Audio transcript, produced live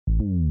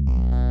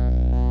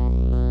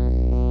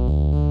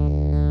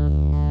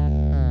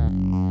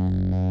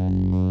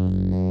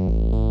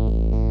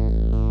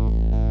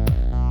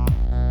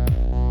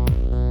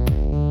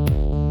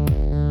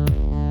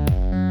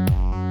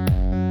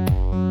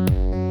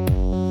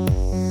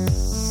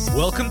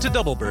Welcome to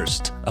Double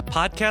Burst, a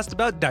podcast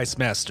about Dice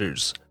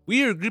Masters.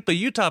 We are a group of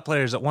Utah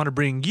players that want to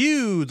bring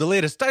you the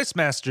latest Dice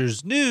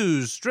Masters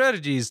news,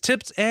 strategies,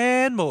 tips,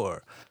 and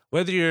more.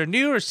 Whether you're a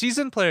new or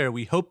seasoned player,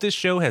 we hope this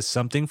show has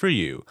something for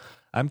you.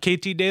 I'm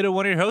KT Data,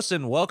 one of your hosts,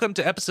 and welcome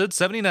to episode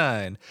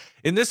 79.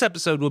 In this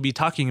episode, we'll be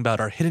talking about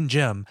our hidden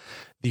gem,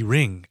 the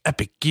Ring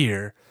Epic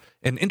Gear,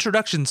 and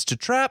introductions to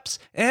traps,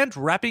 and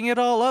wrapping it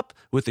all up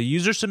with the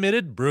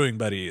user-submitted Brewing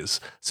Buddies.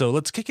 So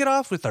let's kick it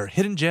off with our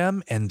hidden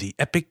gem and the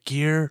Epic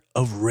Gear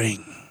of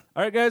Ring.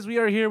 All right, guys, we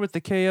are here with the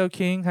KO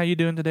King. How you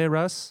doing today,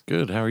 Russ?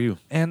 Good. How are you?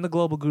 And the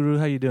Global Guru.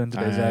 How you doing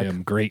today, Zach? I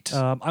am great.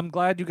 I'm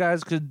glad you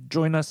guys could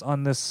join us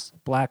on this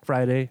Black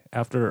Friday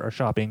after our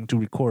shopping to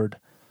record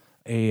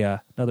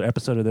another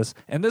episode of this.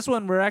 And this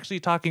one, we're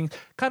actually talking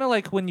kind of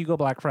like when you go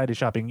Black Friday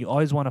shopping, you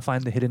always want to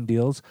find the hidden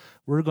deals.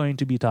 We're going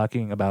to be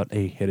talking about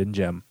a hidden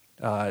gem.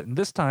 And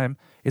this time,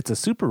 it's a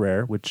super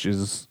rare, which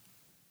is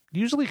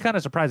usually kind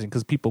of surprising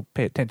because people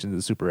pay attention to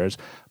the super rares.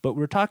 But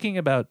we're talking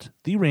about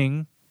the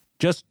Ring,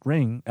 just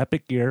Ring,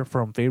 Epic Gear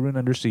from Faerun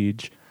Under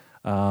Siege.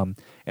 And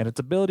its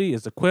ability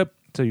is equip,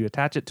 so you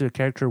attach it to a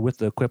character with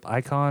the equip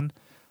icon.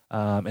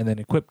 And then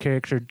equip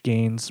character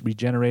gains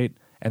regenerate.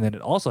 And then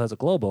it also has a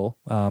global.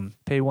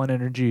 Pay 1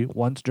 energy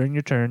once during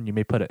your turn. You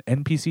may put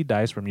an NPC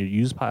dice from your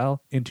use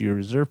pile into your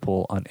reserve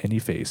pool on any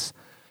face.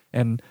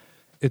 And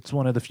it's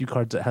one of the few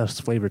cards that has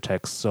flavor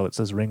text, so it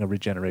says Ring of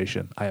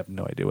Regeneration. I have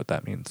no idea what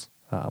that means.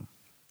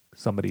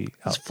 Somebody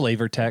It's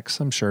flavor text,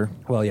 I'm sure.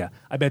 Well, yeah.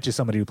 I bet you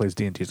somebody who plays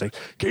D&T is like,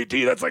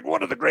 KT, that's like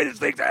one of the greatest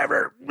things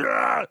ever.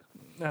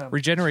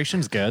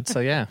 Regeneration's good,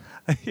 so yeah.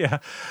 Yeah.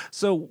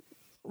 So,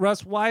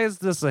 Russ, why is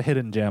this a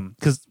hidden gem?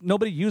 Because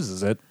nobody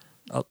uses it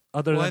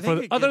other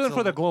than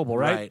for the global,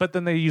 right? But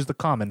then they use the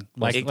common.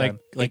 Like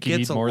you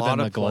need more than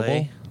a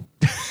global?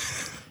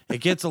 It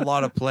gets a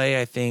lot of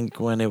play, I think,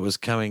 when it was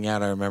coming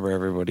out. I remember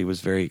everybody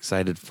was very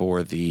excited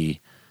for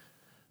the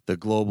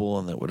global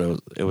and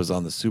that it was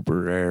on the super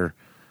rare.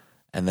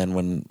 And then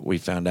when we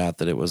found out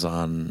that it was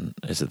on,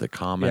 is it the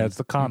common? Yeah, it's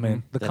the common.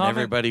 Mm-hmm. The then common,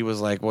 everybody was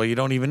like, well, you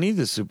don't even need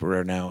the super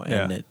rare now.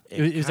 And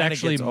it was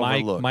actually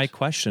my my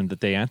question that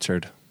they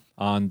answered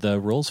on the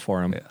rules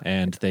forum. Yeah.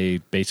 And they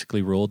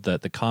basically ruled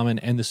that the common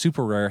and the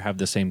super rare have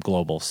the same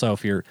global. So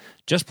if you're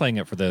just playing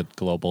it for the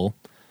global,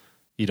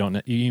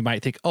 you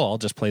might think, oh, I'll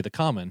just play the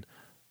common.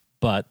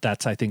 But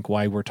that's, I think,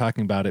 why we're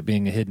talking about it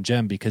being a hidden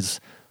gem, because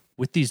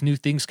with these new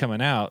things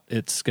coming out,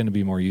 it's going to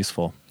be more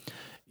useful.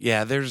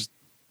 Yeah,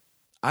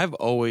 I've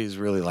always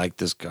really liked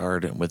this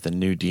card, and with the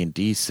new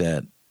D&D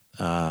set,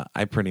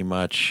 I pretty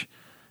much,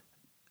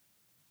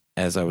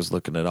 as I was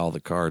looking at all the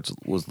cards,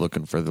 was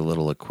looking for the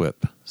little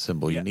equip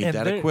symbol. You need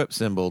that equip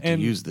symbol to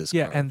use this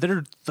card. Yeah, and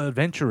the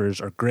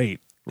adventurers are great.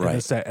 Right. In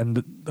the set.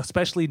 And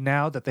especially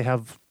now that they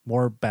have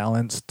more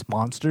balanced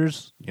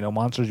monsters,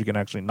 monsters you can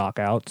actually knock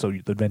out so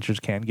the adventurers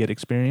can get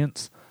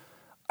experience.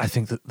 I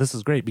think that this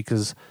is great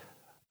because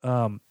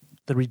the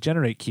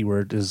regenerate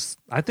keyword is,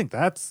 I think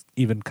that's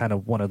even kind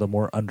of one of the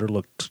more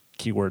underlooked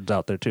keywords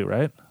out there too,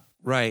 right?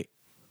 Right.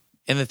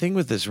 And the thing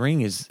with this ring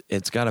is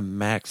it's got a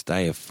max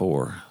die of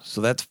 4. So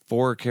that's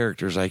 4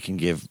 characters I can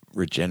give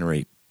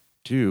regenerate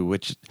to,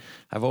 which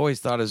I've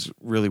always thought is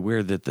really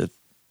weird that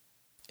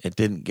it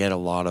didn't get a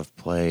lot of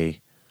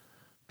play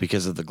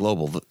because of the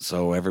global.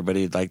 So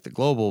everybody liked the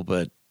global,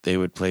 but they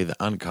would play the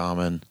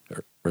uncommon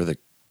or the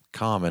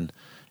common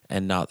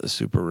and not the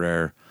super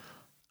rare.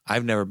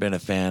 I've never been a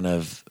fan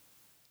of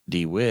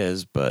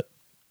D-Wiz, but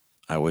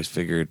I always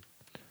figured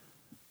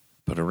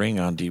put a ring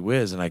on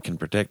D-Wiz and I can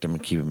protect him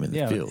and keep him in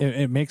the field.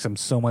 It makes him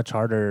so much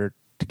harder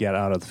to get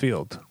out of the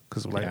field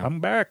because I'm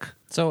back.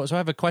 So I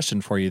have a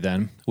question for you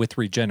then with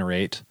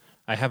regenerate.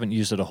 I haven't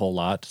used it a whole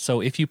lot. So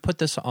if you put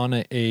this on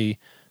an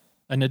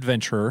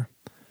adventurer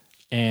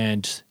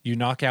and you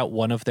knock out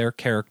one of their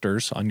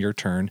characters on your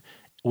turn,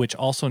 which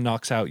also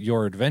knocks out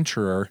your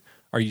adventurer,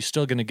 are you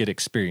still going to get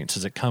experience?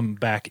 Does it come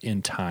back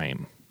in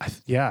time? I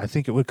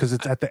think it would because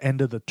it's at the end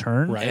of the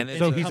turn. Right. And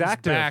so he's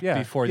active back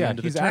before the end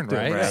of the turn, active,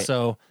 right?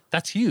 So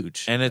that's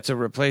huge. And it's a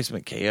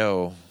replacement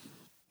KO,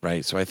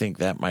 right? So I think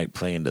that might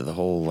play into the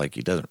whole, like,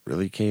 he doesn't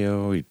really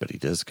KO, but he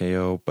does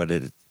KO, but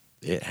it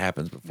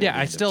happens before the end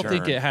I still of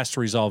think turn. it has to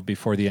resolve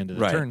before the end of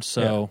the turn.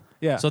 So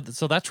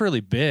so that's really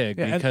big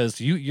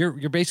because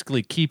you're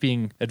basically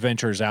keeping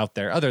adventurers out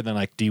there, other than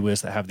like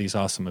D-Wiz that have these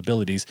awesome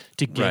abilities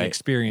to get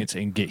experience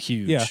and get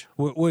huge. Yeah,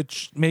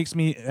 which makes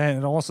me,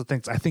 and also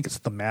I think it's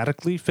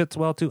thematically fits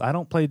well too. I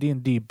don't play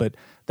D&D, but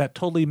that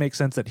totally makes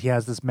sense that he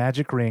has this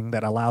magic ring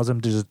that allows him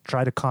to just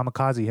try to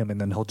kamikaze him, and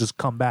then he'll just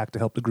come back to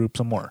help the group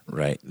some more.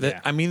 Right.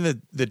 I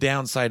mean, the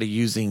downside of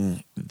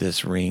using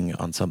this ring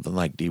on something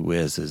like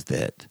D-Wiz is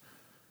that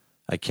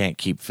I can't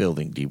keep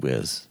fielding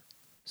D-Wiz.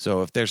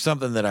 So if there's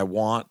something that I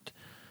want,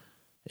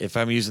 if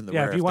I'm using the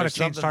if you want to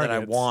change something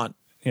targets, that I want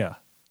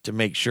to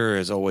make sure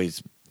is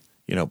always,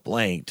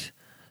 blanked,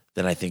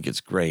 then I think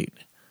it's great.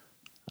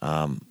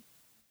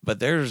 But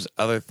there's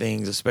other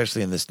things,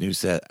 especially in this new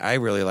set. I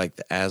really like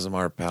the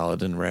Aasimar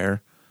Paladin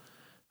rare.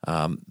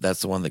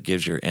 That's the one that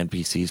gives your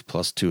NPCs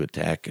 +2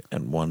 attack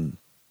and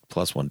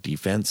 +1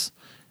 defense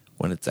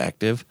when it's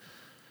active.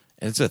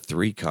 And it's a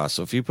 3 cost.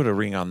 So if you put a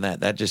ring on that,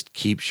 that just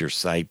keeps your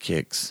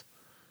sidekicks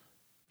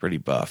pretty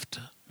buffed.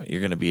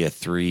 You're going to be a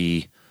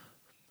 3-2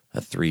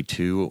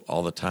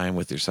 all the time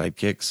with your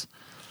sidekicks.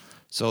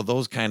 So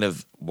those kind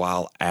of,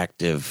 while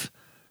active,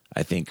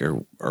 I think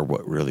are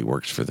what really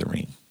works for the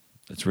ring.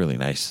 It's really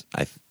nice.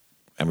 I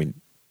mean,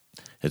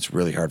 it's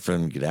really hard for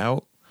them to get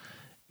out,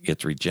 get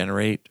to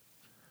regenerate.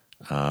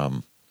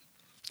 I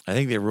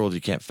think they ruled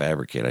you can't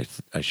fabricate.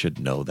 I should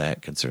know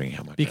that, considering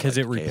how much because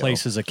I it like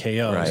replaces a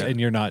KO, Right. and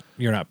you're not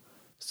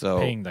so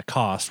paying the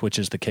cost, which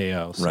is the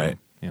KO. So, Right.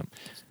 Yeah.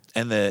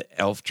 And the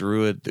elf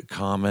druid, the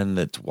common,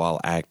 that's while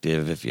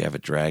active, if you have a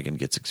dragon,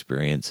 gets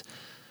experience.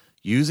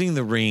 Using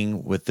the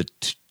ring with the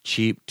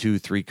cheap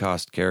 2-3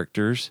 cost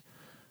characters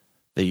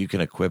that you can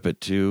equip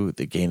it to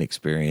that gain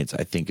experience,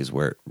 I think is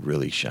where it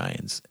really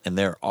shines. And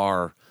there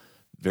are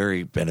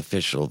very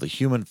beneficial. The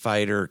human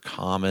fighter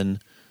common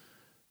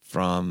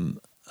from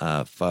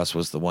Fuss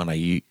was the one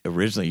I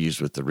originally used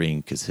with the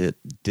ring, because it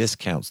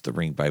discounts the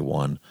ring by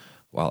 1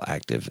 while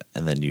active,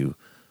 and then you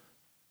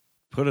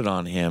put it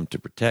on him to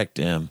protect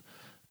him,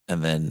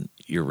 and then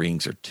your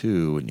rings are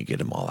 2 and you get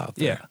them all out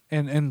there. Yeah,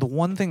 and the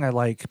one thing I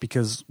like,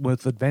 because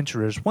with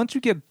adventurers, once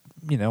you get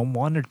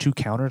 1 or 2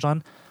 counters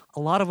on, a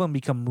lot of them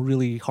become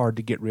really hard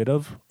to get rid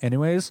of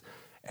anyways.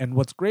 And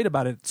what's great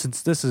about it,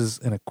 since this is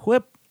an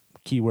equip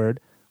keyword,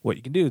 what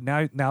you can do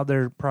now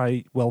they're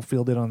probably well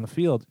fielded on the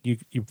field. You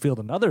field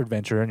another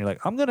adventurer and you're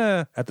like, I'm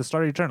gonna, at the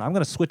start of your turn, I'm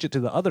gonna switch it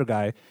to the other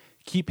guy,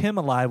 keep him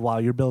alive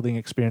while you're building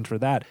experience for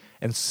that,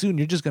 and soon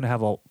you're just gonna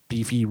have a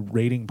beefy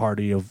raiding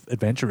party of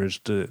adventurers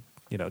to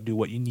do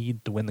what you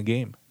need to win the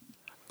game.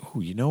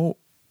 Oh,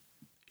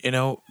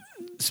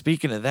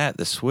 speaking of that,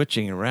 the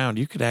switching around,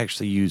 you could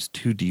actually use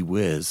 2D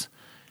Wiz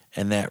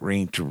and that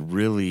ring to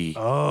really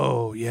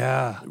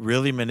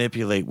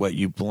manipulate what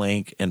you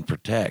blank and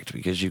protect,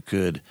 because you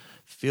could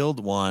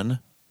field 1,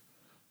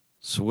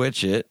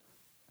 switch it,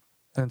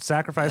 and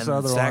sacrifice and the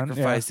other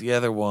sacrifice the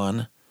other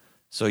one,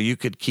 so you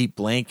could keep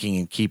blanking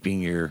and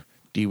keeping your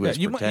D-Wiz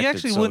protected. You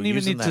actually So wouldn't even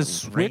using need to that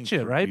switch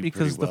ring it, right? would be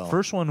Because pretty the well.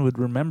 first one would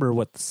remember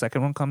what the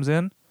second one comes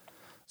in.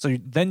 So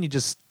then you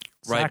just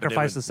Right, but it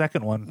sacrifice would- the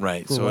second one.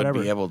 Right, for so whatever.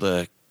 it'd be able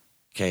to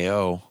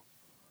KO.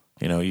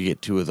 You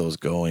get 2 of those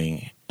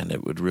going, and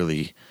it would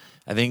really.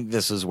 I think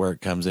this is where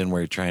it comes in,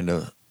 where you're trying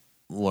to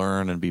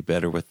learn and be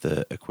better with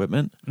the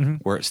equipment,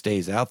 where it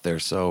stays out there.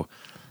 So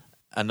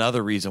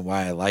another reason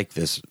why I like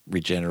this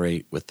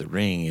regenerate with the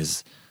ring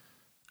is,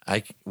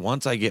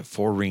 once I get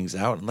 4 rings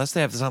out, unless they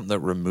have something that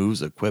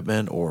removes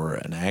equipment or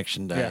an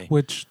action die,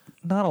 which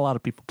not a lot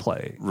of people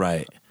play.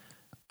 right,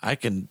 I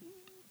can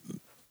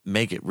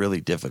make it really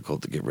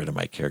difficult to get rid of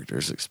my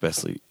characters,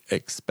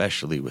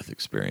 especially with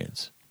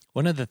experience.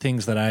 One of the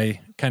things that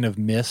I kind of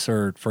miss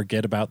or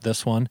forget about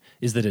this one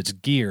is that it's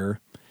gear,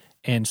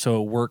 and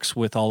so it works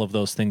with all of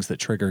those things that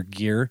trigger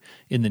gear.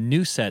 In the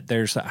new set,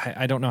 there's,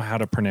 I don't know how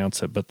to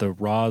pronounce it, but the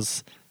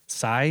Raz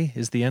Sai,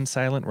 is the N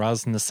silent,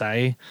 Raz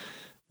Nasai,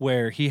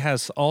 where he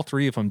has all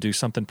 3 of them do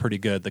something pretty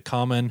good. The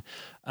common,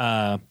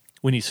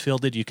 when he's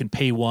fielded, you can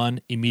pay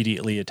 1,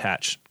 immediately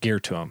attach gear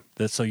to him.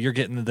 So you're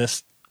getting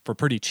this for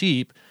pretty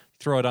cheap.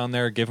 Throw it on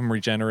there, give him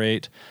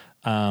regenerate.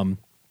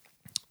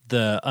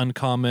 The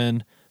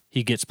uncommon,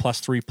 he gets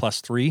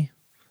 +3/+3,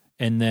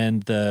 and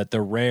then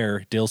the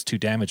rare deals 2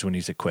 damage when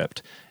he's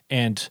equipped.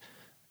 And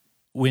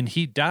when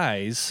he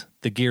dies,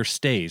 the gear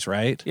stays,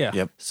 right? Yeah.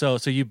 Yep. So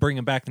you bring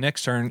him back the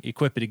next turn,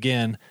 equip it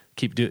again,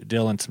 keep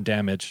dealing some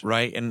damage.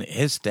 Right, and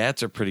his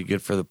stats are pretty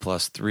good for the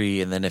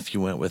 +3. And then if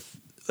you went with,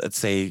 let's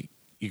say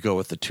you go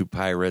with the 2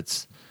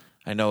 pirates,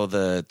 I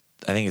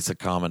think it's the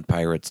common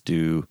pirates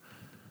do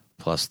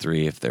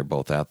 +3 if they're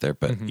both out there,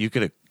 but you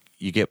get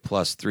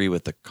 +3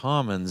 with the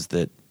commons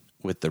that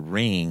with the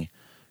ring,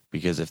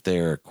 because if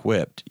they're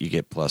equipped, you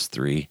get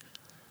 +3.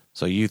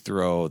 So you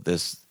throw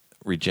this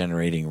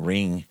regenerating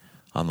ring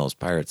on those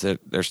pirates, their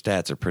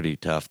stats are pretty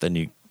tough.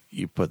 Then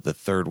you put the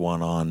third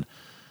one on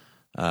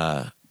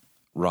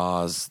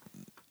Raz,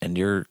 and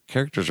your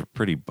characters are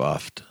pretty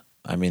buffed.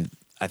 I mean,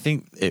 I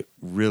think it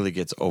really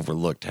gets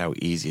overlooked how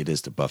easy it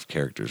is to buff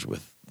characters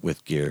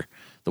with gear.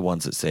 The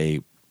ones that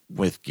say,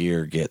 with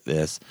gear, get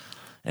this.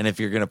 And if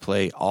you're going to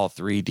play all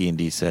 3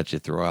 D&D sets, you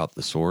throw out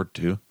the sword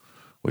too,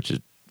 which is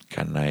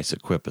kind of nice.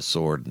 Equip a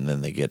sword, and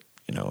then they get,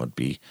 it'd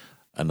be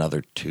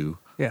another 2.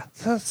 Yeah,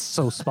 it's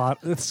so spot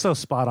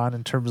on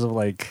in terms of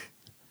like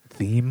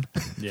theme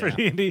for Yeah.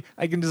 D&D.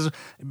 I can just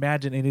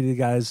imagine any of the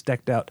guys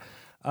decked out.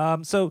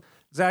 So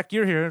Zach,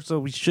 you're here, so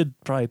we should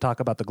probably talk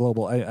about the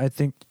global. I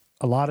think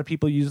a lot of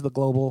people use the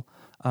global,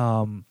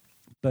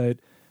 but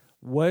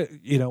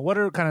what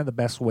are kind of the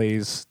best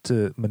ways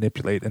to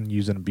manipulate and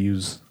use and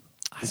abuse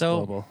the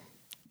global?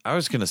 I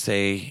was going to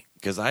say,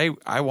 because I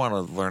want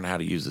to learn how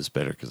to use this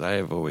better, because I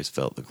have always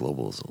felt the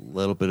global is a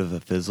little bit of a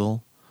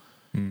fizzle,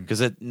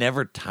 because it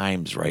never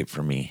times right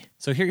for me.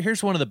 So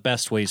here's one of the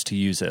best ways to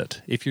use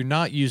it. If you're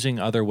not using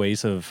other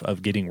ways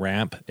of getting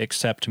ramp,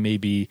 except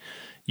maybe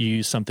you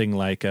use something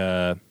like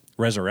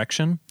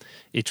Resurrection,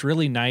 it's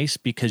really nice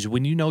because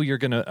when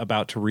you're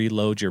about to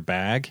reload your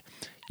bag,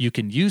 you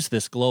can use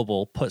this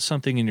global, put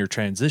something in your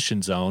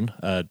transition zone,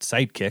 a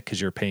sidekick, because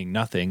you're paying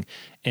nothing.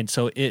 And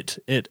so it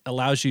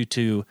allows you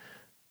to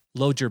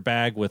load your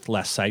bag with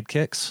less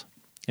sidekicks.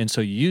 And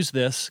so you use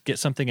this, get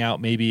something out,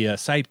 maybe a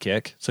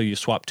sidekick. So you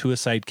swap to a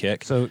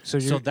sidekick.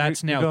 So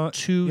that's now going,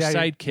 two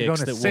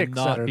sidekicks that will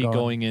not be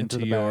going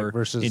into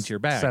your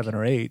bag. 7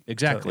 or 8.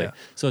 Exactly.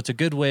 So it's a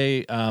good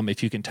way,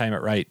 if you can time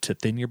it right, to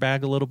thin your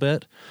bag a little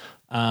bit.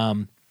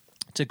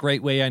 It's a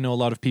great way. I know a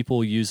lot of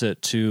people use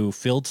it to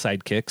field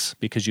sidekicks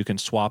because you can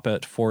swap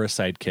it for a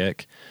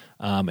sidekick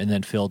and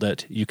then field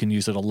it. You can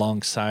use it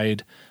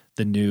alongside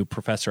the new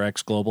Professor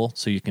X Global,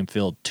 so you can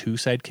field 2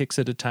 sidekicks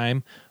at a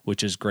time,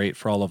 which is great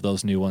for all of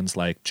those new ones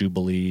like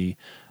Jubilee,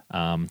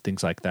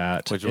 things like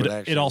that. Which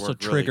it also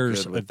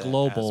triggers a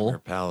global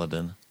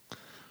Paladin.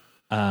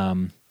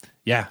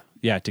 Yeah,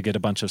 to get a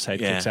bunch of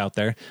sidekicks out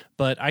there.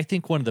 But I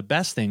think one of the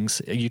best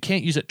things, you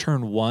can't use it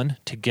turn 1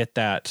 to get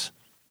that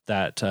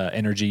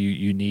energy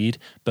you need,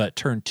 but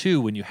turn 2,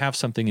 when you have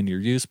something in your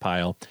use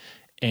pile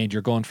and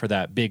you're going for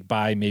that big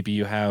buy, maybe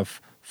you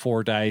have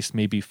 4 dice,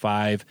 maybe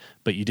 5,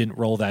 but you didn't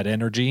roll that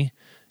energy,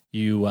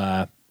 you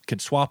can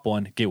swap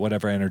one, get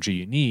whatever energy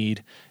you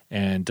need.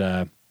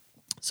 And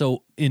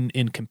so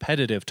in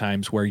competitive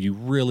times where you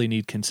really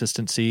need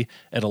consistency,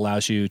 it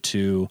allows you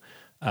to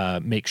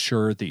make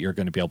sure that you're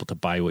going to be able to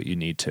buy what you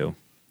need to.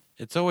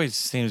 It always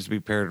seems to be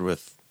paired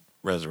with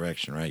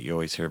Resurrection, right? You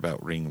always hear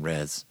about Ring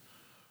Res.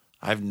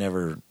 I've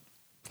never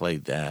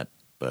played that,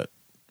 but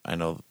I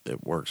know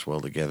it works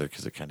well together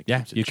because it kind of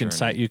keeps it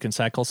you can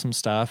cycle some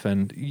stuff,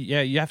 and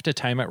you have to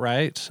time it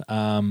right.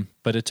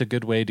 But it's a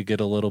good way to get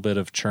a little bit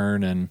of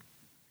churn and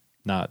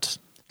not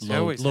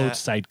load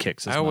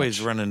sidekicks. I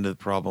always run into the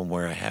problem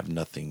where I have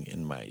nothing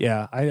in my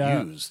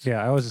used.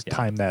 I always just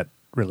time that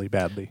really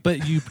badly.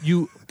 But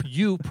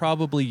you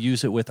probably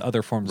use it with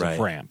other forms of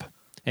ramp.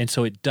 And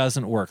so it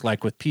doesn't work,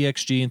 like with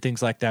PXG and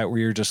things like that, where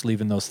you're just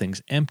leaving those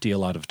things empty a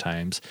lot of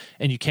times,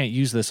 and you can't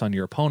use this on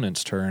your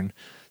opponent's turn.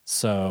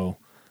 So,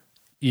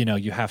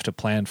 you have to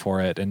plan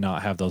for it and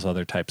not have those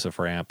other types of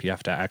ramp. You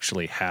have to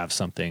actually have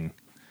something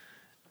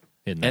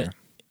in there.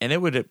 And it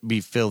would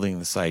be fielding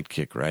the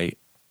sidekick, right?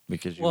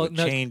 Because you would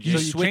change you it.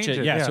 switch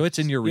it. Yeah, so it's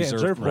in your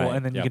reserve pool,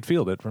 and then you can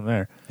field it from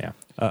there.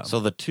 Yeah. So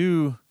the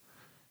 2,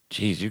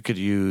 you could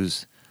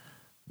use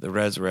the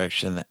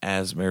Resurrection, the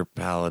Asmir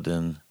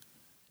Paladin,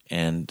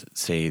 and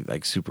say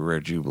like Super Rare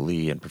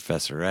Jubilee and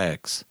Professor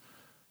X.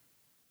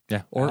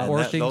 Yeah,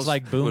 or things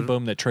like Boom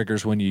Boom that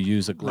triggers when you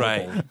use a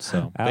global. Right.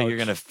 So, but you're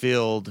going to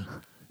field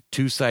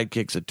 2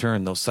 sidekicks a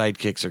turn. Those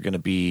sidekicks are going to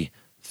be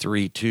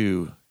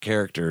 3/2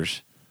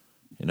 characters,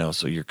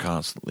 so you're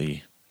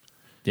constantly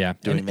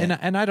doing that.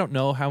 And I don't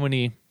know how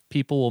many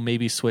people will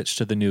maybe switch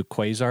to the new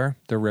Quasar,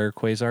 the rare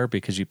Quasar,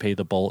 because you pay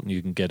the bolt and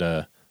you can get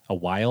a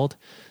wild.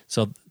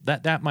 So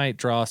that might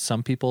draw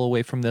some people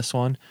away from this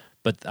one.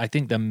 But I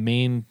think the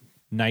main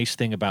nice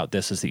thing about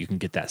this is that you can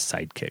get that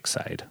sidekick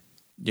side.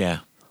 Yeah.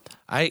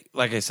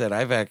 Like I said,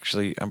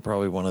 I'm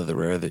probably one of the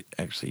rare that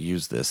actually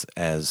use this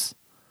as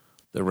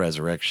the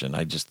Resurrection.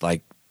 I just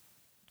like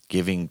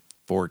giving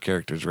 4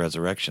 characters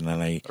Resurrection,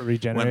 and I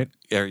regenerate.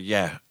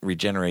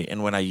 Regenerate.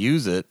 And when I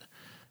use it,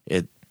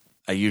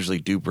 I usually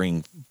do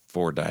bring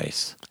 4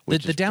 dice. The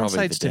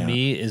downsides to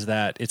me is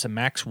that it's a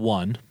max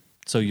 1.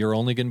 So you're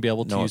only going to be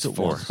able to use it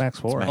 4. once. Max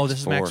 4. This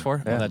is max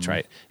 4? Yeah. Oh, that's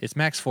right. It's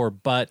max 4,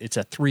 but it's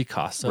a 3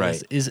 cost. So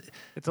right. it's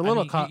a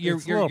little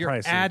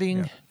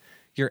pricey.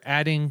 You're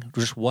adding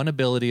just 1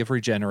 ability of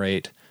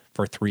regenerate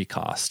for 3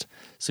 cost.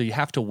 So you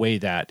have to weigh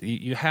that.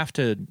 You have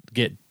to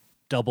get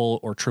double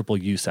or triple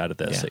use out of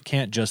this. Yeah. It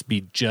can't just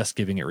be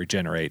giving it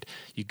regenerate.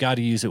 You got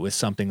to use it with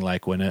something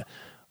like when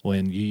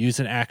you use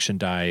an action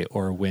die,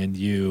 or when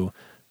you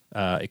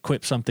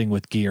equip something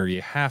with gear.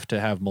 You have to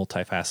have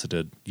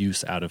multifaceted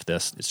use out of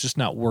this. It's just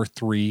not worth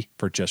 3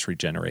 for just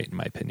regenerate, in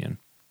my opinion.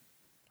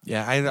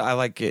 Yeah, I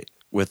like it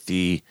with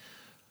the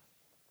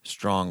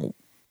strong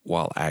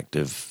while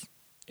active,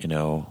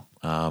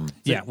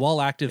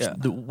 while active,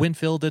 the when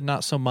fielded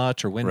not so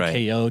much, or when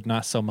KO'd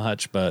not so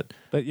much, but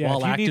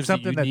while active,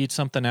 you need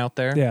something out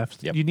there. Yeah,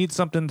 you need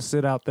something to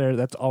sit out there.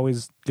 That's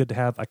always good to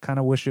have. I kind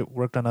of wish it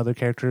worked on other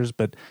characters,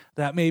 but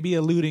that may be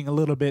alluding a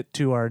little bit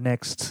to our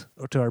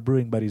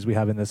brewing buddies we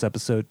have in this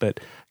episode. But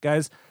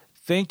guys,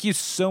 thank you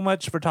so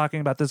much for talking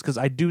about this, because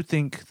I do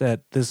think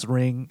that this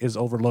ring is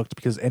overlooked,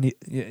 because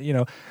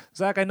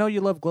Zach, I know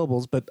you love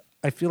globals, but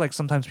I feel like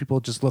sometimes people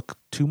just look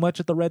too much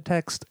at the red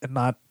text and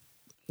not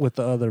with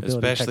the other ability,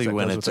 especially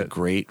when it's a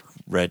great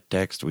red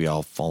text. We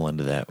all fall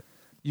into that.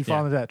 You fall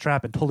into that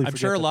trap and totally. I'm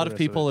sure a lot of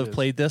people have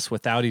played this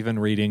without even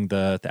reading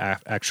the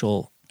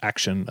actual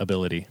action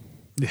ability.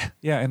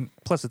 Yeah, and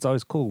plus it's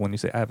always cool when you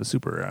say I have a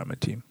super rare on my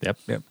team.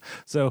 Yep.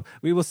 So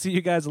we will see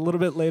you guys a little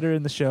bit later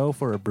in the show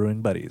for our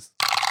brewing buddies.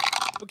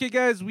 Okay,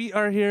 guys, we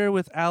are here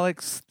with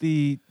Alex,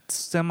 the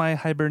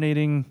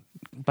semi-hibernating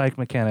bike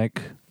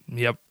mechanic.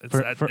 Yep,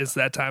 it's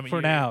that time of year.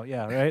 For now,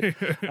 yeah,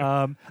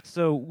 right?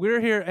 So we're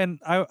here, and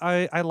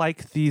I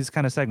like these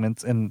kind of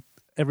segments, and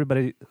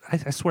everybody,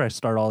 I swear I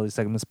start all these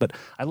segments, but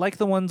I like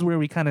the ones where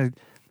we kind of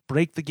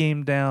break the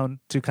game down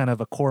to kind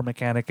of a core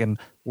mechanic and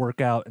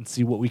work out and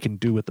see what we can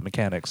do with the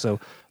mechanics.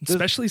 So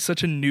especially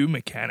such a new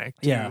mechanic.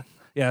 Too.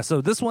 Yeah. So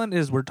this one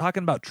is, we're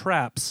talking about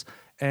traps.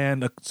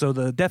 And so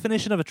the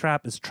definition of a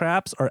trap is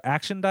traps are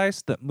action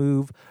dice that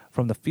move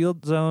from the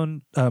field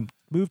zone,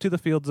 move to the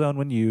field zone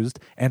when used,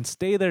 and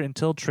stay there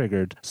until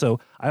triggered. So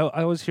I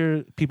always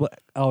hear people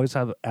always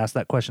have asked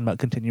that question about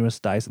continuous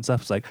dice and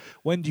stuff. It's like,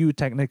 when do you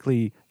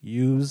technically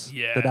use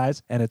the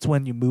dice? And it's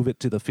when you move it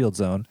to the field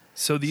zone.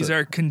 So these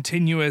are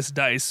continuous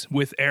dice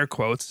with air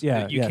quotes.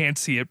 Yeah, you can't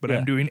see it, but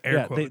I'm doing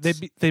air quotes.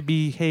 They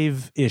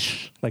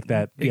behave-ish like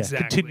that.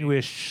 Exactly.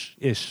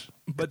 Continuous-ish.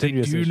 But they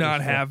do not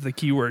have the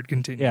keyword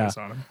continuous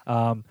on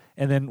them.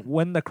 And then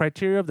when the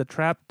criteria of the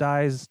trap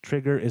die's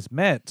trigger is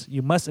met,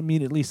 you must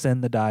immediately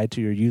send the die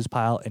to your use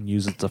pile and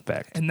use its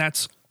effect. And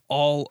that's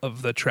all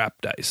of the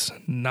trap dice,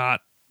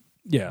 not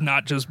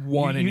just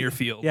one in your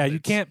field. Yeah, you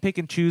can't pick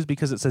and choose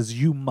because it says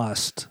you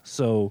must.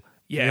 So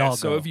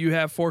so if you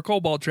have 4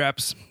 cobalt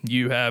traps,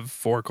 you have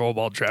 4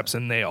 cobalt traps,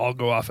 and they all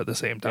go off at the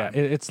same time.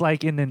 Yeah, it's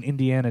like in an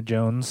Indiana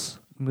Jones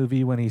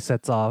movie when he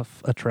sets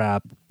off a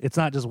trap. It's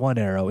not just one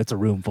arrow, it's a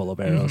room full of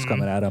arrows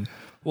coming at him.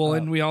 Well,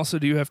 and we also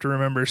do have to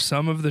remember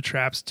some of the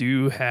traps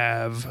do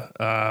have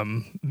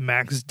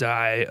max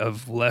die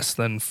of less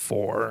than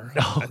 4.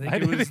 Oh, I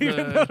didn't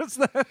even notice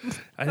that.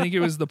 I think it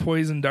was the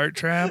poison dart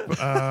trap.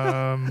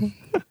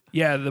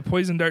 The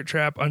poison dart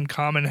trap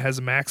uncommon has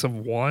a max of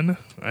 1.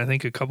 I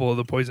think a couple of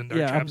the poison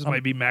dart traps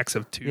might be max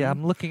of 2. Yeah,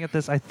 I'm looking at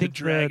this. I think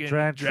the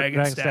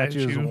dragon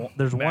statue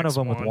there's one of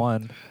them with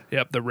 1.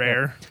 Yep, the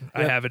rare. Yep.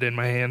 I have it in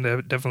my hand.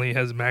 It definitely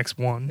has max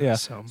 1. Yeah.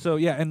 So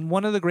and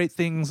one of the great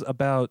things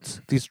about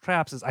these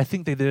traps is I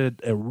think they did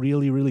a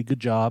really, really good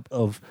job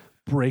of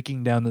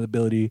breaking down the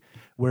ability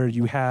where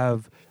you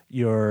have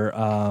your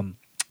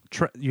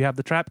you have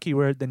the trap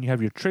keyword, then you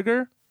have your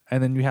trigger,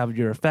 and then you have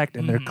your effect,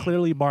 and they're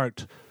clearly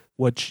marked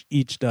what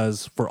each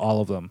does for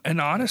all of them.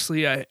 And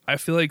honestly, I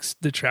feel like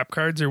the trap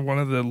cards are one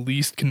of the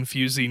least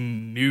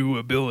confusing new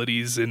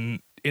abilities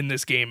in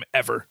this game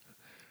ever.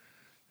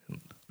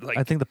 Like,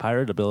 I think the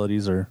pirate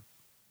abilities are...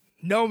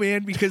 No,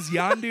 man, because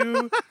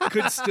Yondu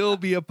could still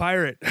be a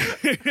pirate.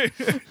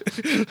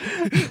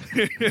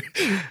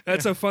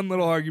 That's a fun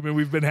little argument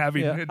we've been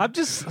having.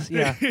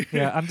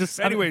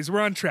 Anyways,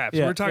 we're on traps.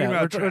 We're talking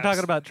about traps. We're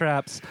talking about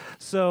traps.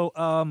 So...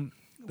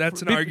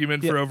 that's an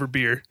argument for over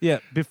beer. Yeah.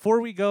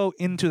 Before we go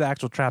into the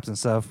actual traps and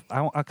stuff,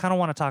 I kind of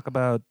want to talk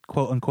about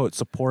quote unquote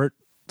support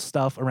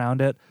stuff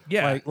around it.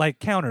 Yeah. Like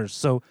counters.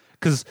 So,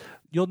 because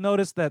you'll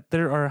notice that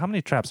there are, how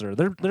many traps are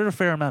there? There are a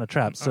fair amount of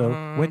traps. So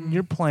when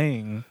you're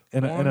playing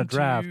in a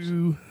draft, 1,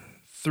 2,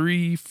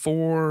 3,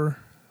 4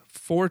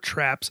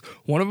 traps.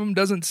 One of them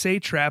doesn't say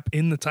trap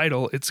in the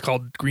title. It's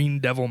called Green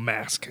Devil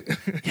Mask.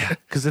 Yeah,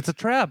 because it's a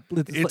trap.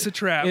 It's a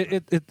trap.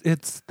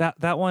 It's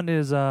that one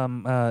is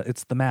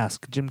it's the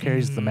mask. Jim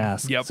Carrey's The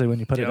Mask. Yep. So when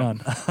you put it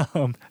on,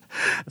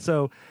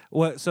 so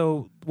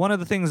one of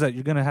the things that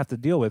you're going to have to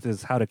deal with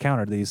is how to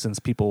counter these, since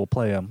people will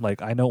play them.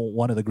 Like, I know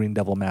one of the Green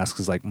Devil Masks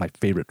is like my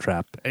favorite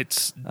trap.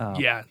 It's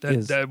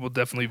that will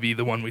definitely be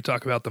the one we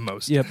talk about the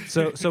most. Yep.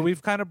 So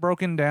we've kind of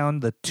broken down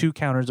the 2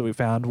 counters that we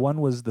found.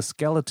 One was the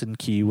skeleton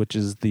key, which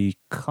is the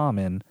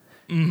common.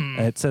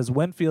 It says,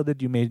 when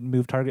fielded, you may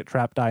move target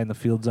trap die in the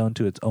field zone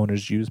to its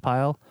owner's use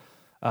pile.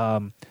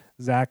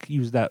 Zach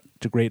used that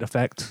to great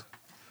effect.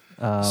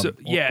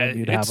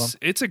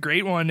 It's a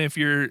great one if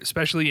you're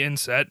especially in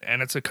set,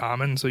 and it's a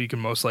common, so you can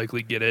most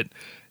likely get it.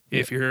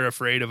 If you're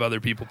afraid of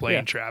other people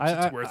playing traps,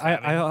 it's worth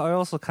having. I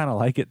also kind of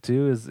like it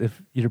too, is if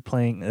you're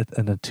playing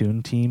an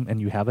Attune team and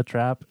you have a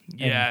trap,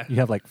 and you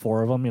have like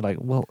 4 of them, you're like,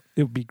 well,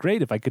 it would be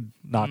great if I could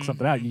knock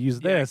something out. You use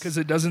this. Because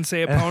it doesn't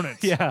say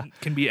opponents. It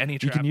can be any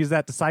trap. You can use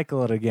that to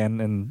cycle it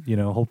again, and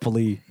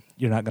hopefully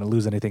you're not going to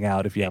lose anything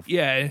out if you have.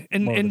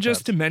 And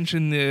just to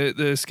mention,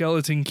 the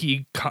skeleton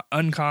key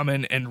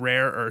uncommon and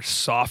rare are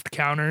soft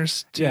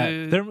counters.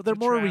 They're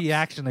more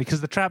reactionary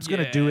because the trap's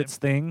going to do its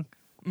thing.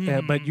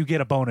 But you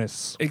get a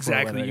bonus.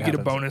 Exactly, you get a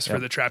bonus for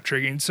the trap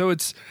triggering. So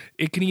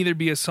it can either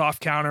be a soft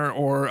counter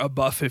or a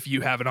buff if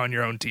you have it on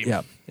your own team.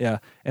 Yeah.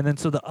 And then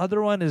so the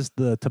other one is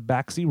the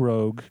Tabaxi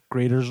Rogue,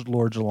 Greater's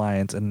Lord's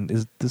Alliance, and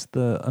is this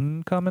the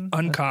uncommon?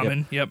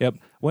 Uncommon. Yep.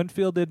 When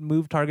fielded,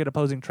 move target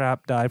opposing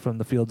trap die from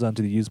the field zone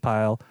to the use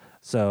pile.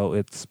 So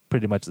it's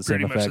pretty much the same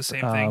effect. Pretty much the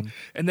same thing.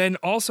 And then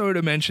also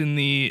to mention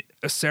the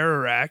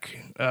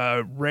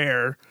Acererak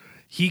rare.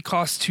 He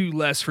costs 2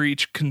 less for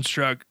each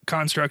construct,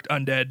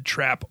 undead,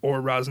 trap,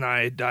 or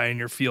Roznai die in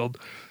your field.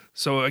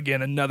 So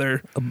again,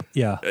 another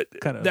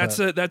kind of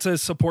that's a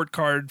support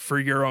card for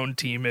your own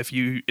team if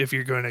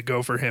you're going to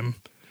go for him,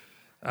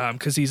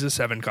 because he's a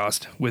 7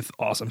 cost with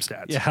awesome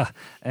stats. Yeah,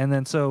 and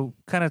then so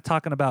kind of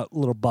talking about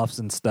little buffs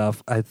and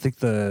stuff. I think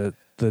the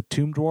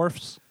Tomb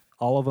Dwarfs,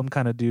 all of them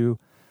kind of do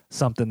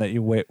something that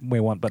you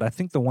may want, but I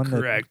think the one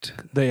correct.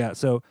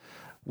 So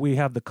we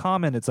have the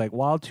common. It's like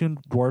while Tomb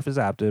Dwarf is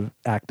active,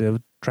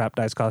 trap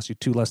dice cost you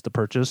 2 less to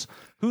purchase.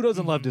 Who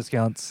doesn't love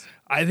discounts?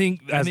 I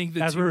think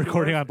as we're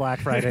recording on Black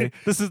Friday,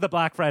 this is the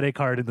Black Friday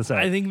card in the set.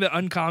 I think the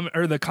uncommon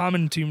or the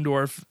common Tomb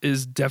Dwarf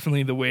is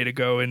definitely the way to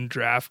go and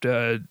draft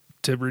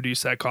to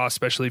reduce that cost,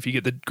 especially if you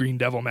get the Green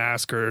Devil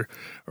Mask or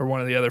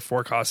one of the other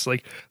 4 costs.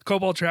 Like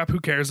Cobalt Trap, who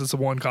cares? It's a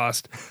 1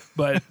 cost,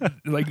 but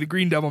like the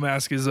Green Devil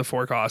Mask is a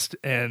 4 cost,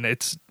 and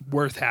it's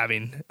worth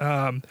having.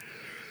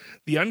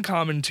 The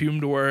uncommon Tomb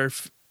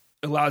Dwarf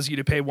allows you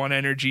to pay 1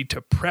 energy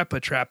to prep a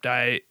trap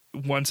die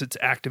once it's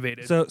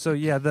activated. So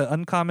yeah, the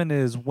uncommon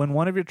is when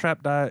one of your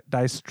trap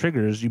dice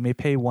triggers, you may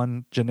pay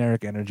 1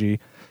 generic energy.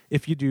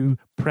 If you do,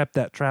 prep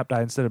that trap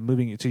die instead of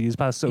moving it to use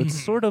pile. So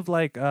it's sort of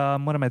like what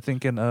am I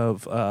thinking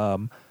of?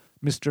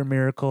 Mr.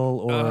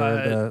 Miracle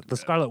or the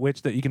Scarlet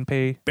Witch that you can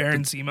pay.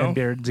 Baron Zemo. And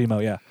Baron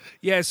Zemo, yeah.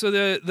 Yeah, so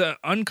the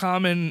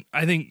uncommon,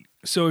 I think,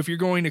 so if you're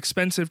going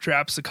expensive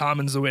traps, the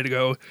common's the way to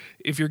go.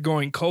 If you're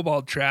going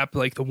Cobalt Trap,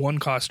 like the 1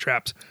 cost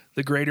traps,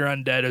 the Greater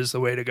Undead is the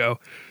way to go.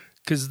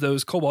 Because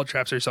those Cobalt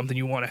Traps are something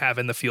you want to have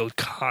in the field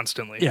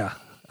constantly. Yeah.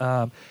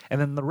 And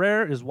then the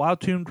rare is while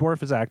Tomb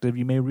Dwarf is active,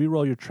 you may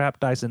reroll your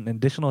trap dice an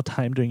additional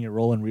time during your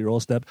roll and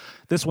reroll step.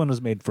 This one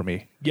was made for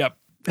me. Yep.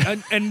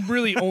 And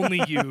really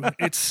only you.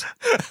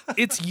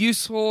 It's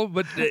useful,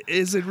 but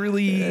is it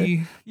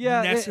really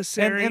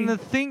necessary? And the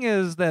thing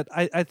is that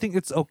I think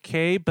it's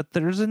okay, but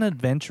there's an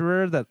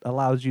adventurer that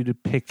allows you to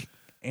pick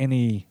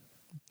any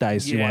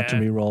dice you want to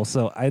reroll.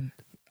 So I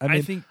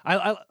mean,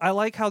 I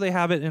like how they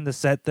have it in the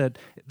set that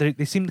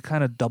they seem to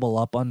kind of double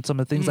up on some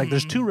of the things. Like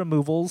there's 2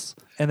 removals,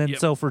 and then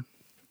so for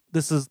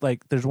this is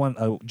like there's one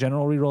a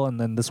general reroll, and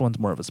then this one's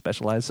more of a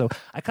specialized. So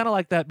I kind of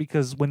like that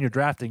because when you're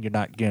drafting, you're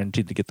not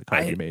guaranteed to get the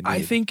card you may need.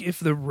 I think if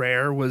the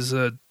rare was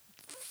a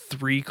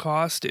 3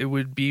 cost, it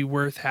would be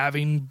worth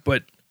having.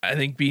 But I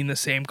think being the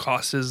same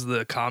cost as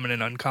the common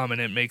and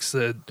uncommon, it makes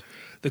the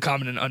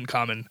common and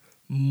uncommon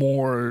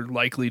more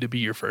likely to be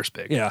your first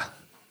pick. Yeah.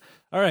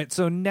 All right,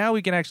 so now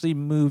we can actually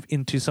move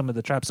into some of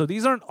the traps. So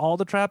these aren't all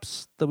the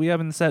traps that we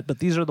have in the set, but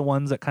these are the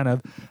ones that kind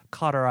of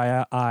caught our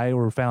eye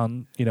or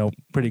found,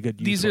 pretty good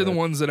use. These are the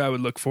ones that I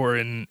would look for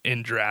in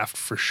draft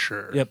for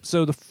sure. Yep.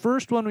 So the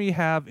first one we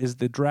have is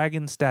the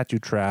Dragon Statue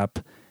Trap,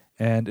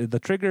 and the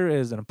trigger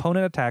is an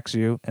opponent attacks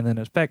you, and then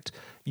in effect,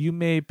 you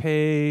may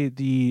pay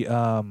the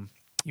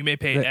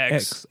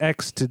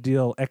X to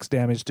deal X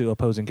damage to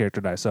opposing character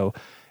die. So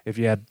if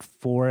you had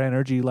 4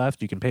 energy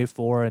left, you can pay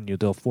 4, and you'll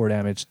deal 4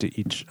 damage to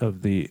each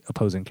of the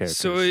opposing characters.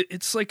 So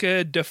it's like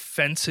a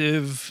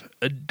defensive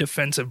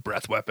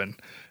breath weapon.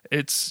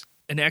 It's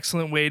an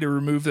excellent way to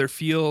remove their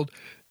field.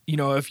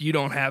 If you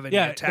don't have any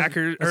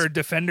attackers or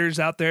defenders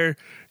out there,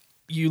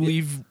 you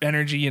leave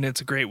energy, and it's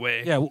a great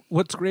way. Yeah,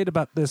 what's great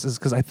about this is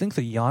because I think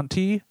the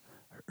Yuan-ti,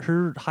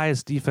 her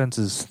highest defense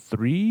is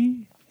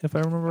 3. If I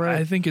remember right,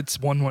 I think it's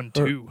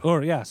 112.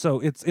 Or yeah,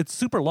 so it's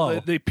super low.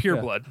 The pure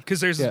blood,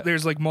 because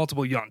there's like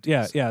multiple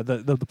Yuan-tis. Yeah.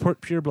 The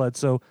pure blood.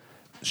 So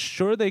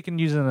sure, they can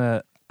use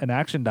an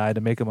action die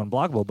to make them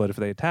unblockable, but if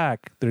they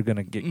attack, they're going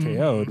to get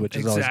KO'd, which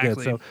is always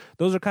good. So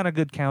those are kind of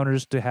good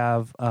counters to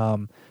have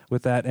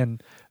with that.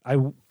 And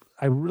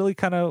I really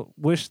kind of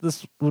wish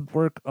this would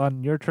work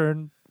on your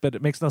turn, but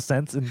it makes no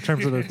sense in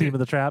terms of the theme of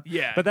the trap.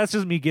 Yeah, but that's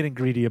just me getting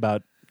greedy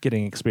about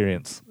getting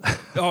experience.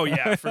 Oh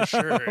yeah, for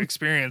sure.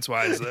 Experience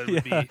wise, that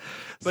would be.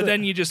 But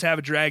then you just have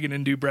a dragon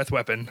and do breath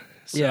weapon.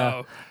 So.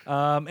 Yeah.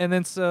 And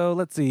then so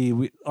let's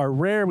see. Our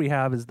rare we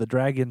have is the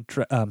Dragon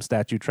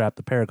Statue Trap,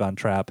 the Paragon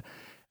Trap.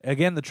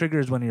 Again, the trigger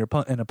is when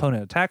an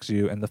opponent attacks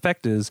you, and the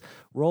effect is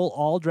roll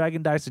all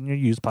dragon dice in your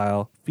use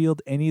pile,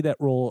 field any that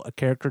roll a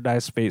character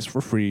dice face for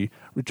free,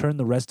 return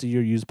the rest to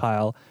your use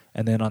pile,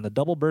 and then on the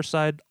double burst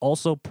side,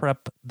 also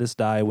prep this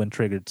die when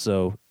triggered,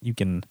 so you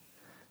can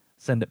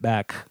send it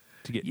back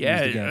to get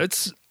used again.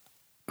 It's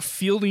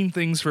fielding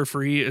things for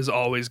free is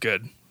always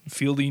good.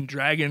 Fielding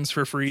dragons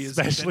for free is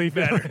especially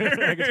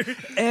better.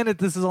 And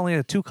this is only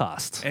a 2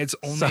 cost. It's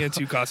only a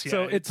 2 cost. Yeah,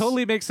 so it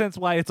totally makes sense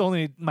why it's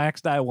only max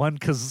die 1.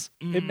 Because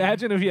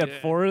imagine if you had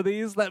 4 of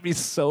these, that'd be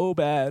so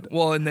bad.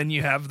 Well, and then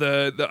you have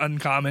the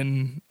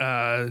uncommon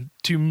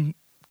Tomb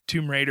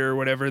Raider or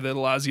whatever that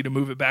allows you to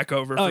move it back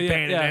over for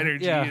pain and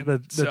energy. Yeah, the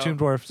Tomb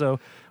Dwarf.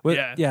 So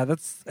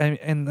that's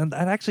and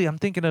actually I'm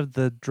thinking of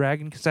the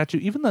dragon statue.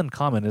 Even the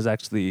uncommon is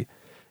actually.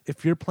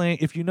 If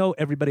you know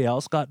everybody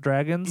else got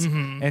dragons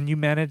and you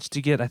manage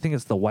to get, I think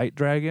it's the white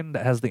dragon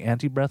that has the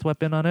anti-breath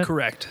weapon on it.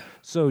 Correct.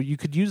 So you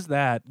could use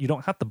that. You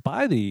don't have to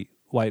buy the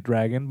white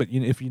dragon, but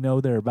if you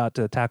know they're about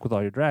to attack with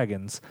all your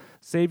dragons,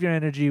 save your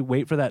energy,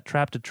 wait for that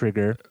trap to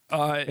trigger.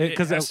 It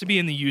has to be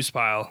in the use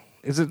pile.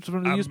 Is it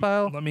from the use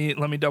pile? Let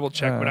me double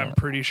check, but I'm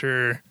pretty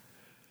sure.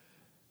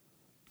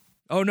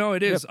 Oh no,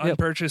 it is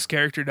unpurchased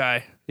character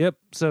die. Yep.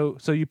 So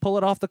you pull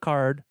it off the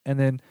card, and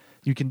then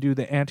you can do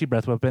the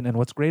anti-breath weapon, and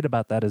what's great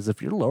about that is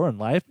if you're lower in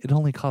life, it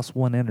only costs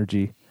 1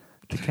 energy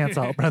to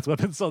cancel out breath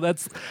weapon. So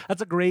that's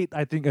a great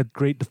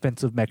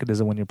defensive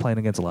mechanism when you're playing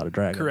against a lot of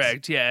dragons.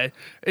 Correct. Yeah,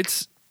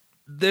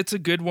 that's a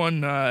good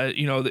one.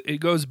 It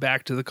goes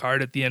back to the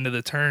card at the end of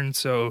the turn.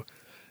 So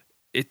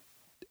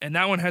and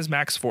that one has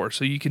max 4,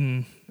 so you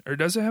can. Or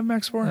does it have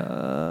max 4?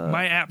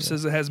 My app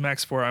says it has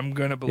max 4. I'm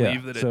going to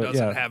believe that it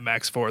doesn't have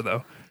max 4,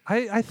 though.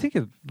 I think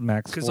it's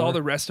max 4. Because all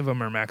the rest of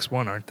them are max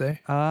 1, aren't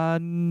they?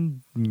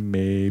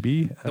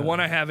 Maybe. The one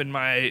I have in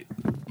my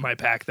my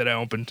pack that I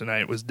opened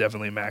tonight was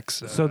definitely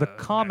max. So the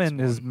common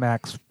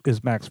max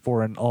is max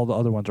 4, and all the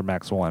other ones are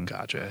max 1.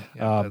 Gotcha.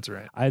 Yeah, that's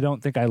right. I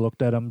don't think I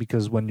looked at them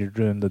because when you're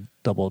doing the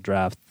double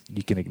draft,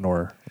 you can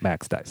ignore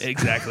max dice.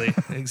 Exactly.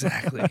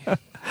 Exactly.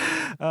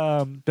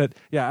 But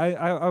yeah,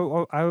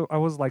 I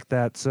was like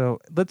that. So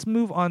let's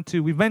move on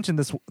to, we've mentioned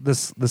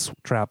this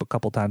trap a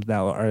couple times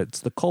now. Or it's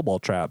the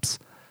Cobalt traps.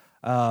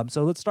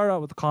 So let's start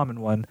out with the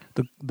common one,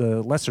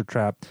 the lesser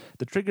trap.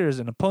 The trigger is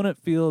an opponent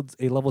fields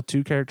a level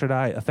 2 character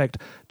die effect.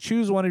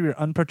 Choose one of your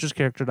unpurchased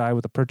character die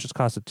with a purchase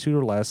cost of 2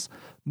 or less.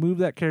 Move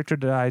that character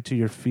die to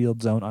your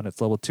field zone on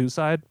its level 2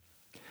 side.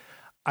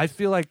 I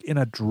feel like in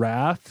a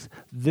draft,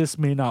 this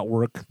may not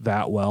work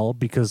that well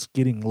because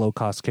getting low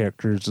cost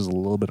characters is a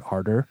little bit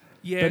harder.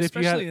 Yeah, but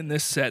especially in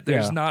this set,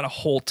 there's not a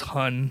whole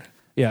ton.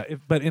 Yeah,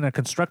 but in a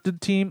constructed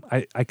team,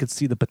 I could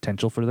see the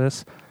potential for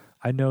this.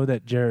 I know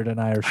that Jared and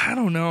I are. I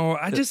don't know.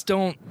 I just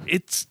don't.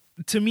 It's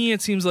to me,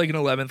 it seems like an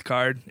 11th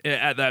card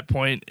at that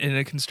point in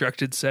a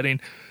constructed setting.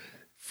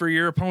 For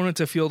your opponent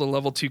to field a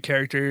level 2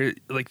 character,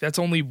 like that's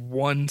only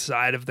one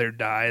side of their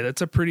die.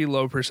 That's a pretty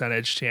low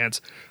percentage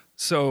chance.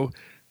 So,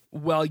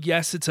 while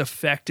yes, its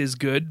effect is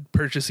good,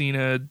 purchasing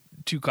a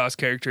 2-cost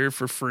character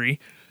for free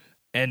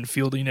and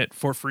fielding it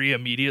for free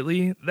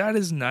immediately, that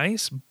is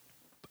nice.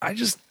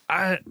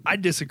 I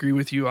disagree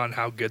with you on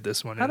how good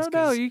this one is. I don't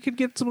know. You could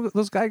get some of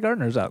those Guy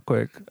Gardners out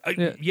quick.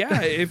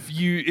 Yeah, if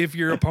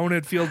your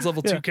opponent fields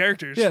level 2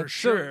 characters, for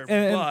sure.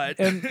 But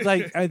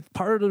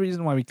part of the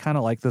reason why we kind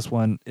of like this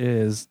one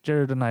is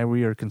Jared and I,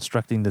 we are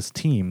constructing this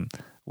team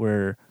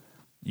where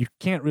you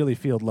can't really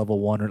field level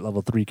 1 or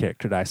level 3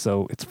 character die,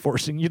 so it's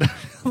forcing you to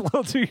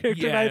level 2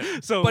 character die.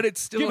 So, but it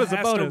still has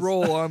to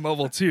roll on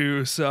level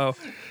 2. So.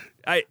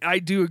 I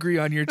do agree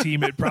on your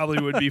team. It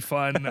probably would be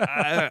fun.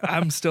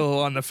 I'm still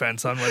on the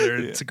fence on whether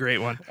it's a great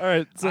one. All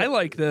right, so I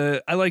like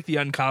the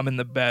uncommon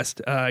the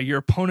best. Your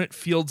opponent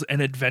fields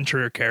an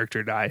adventurer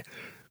character die.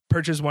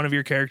 Purchase one of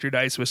your character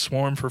dice with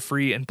Swarm for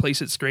free and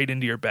place it straight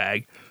into your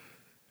bag.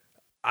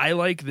 I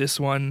like this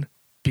one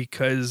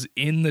because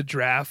in the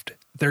draft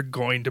they're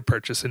going to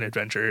purchase an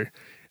adventurer.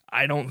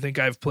 I don't think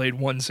I've played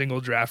one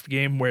single draft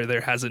game where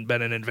there hasn't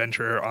been an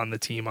adventurer on the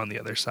team on the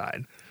other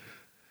side.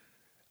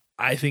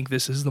 I think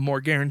this is the more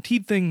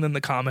guaranteed thing than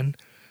the common.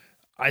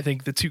 I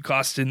think the 2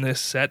 costs in this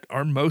set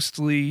are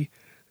mostly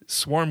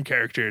Swarm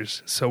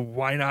characters, so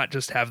why not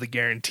just have the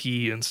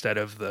guarantee instead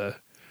of the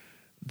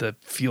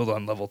field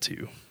on level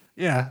 2?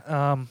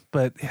 Yeah,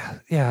 but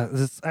yeah,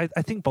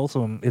 I think both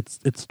of them.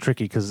 It's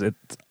tricky because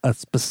it's a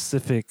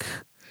specific.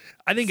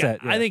 I think set,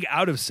 I think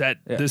out of set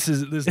this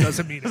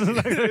doesn't mean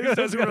anything. It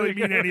doesn't really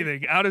mean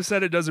anything. Out of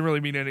set it doesn't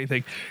really mean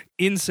anything.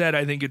 In set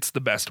I think it's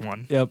the best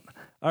one. Yep.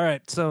 All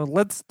right, so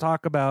let's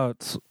talk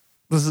about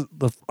this is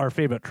our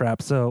favorite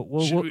trap. So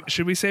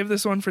should we save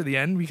this one for the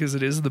end because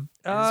it is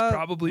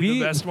probably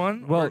the best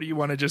one? Well, or do you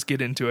want to just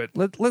get into it?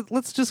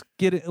 Let's just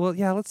get it. Well,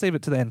 yeah, let's save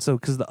it to the end. So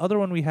because the other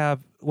one we have,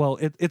 well,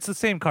 it's the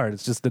same card.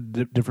 It's just the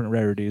different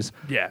rarities.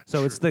 Yeah.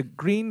 So it's the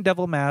Green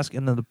Devil Mask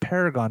and then the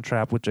Paragon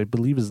Trap, which I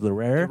believe is the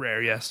rare. The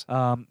rare, yes.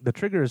 The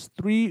trigger is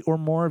 3 or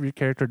more of your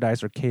character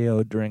dice are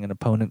KO'd during an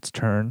opponent's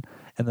turn.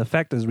 And the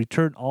effect is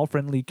return all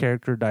friendly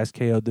character dice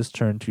KO'd this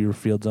turn to your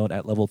field zone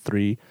at level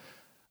 3.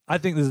 I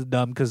think this is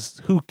dumb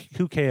because who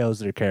KOs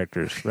their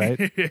characters,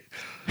 right?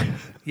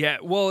 Yeah,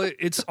 well,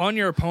 it's on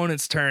your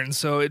opponent's turn,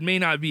 so it may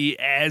not be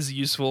as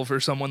useful for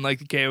someone like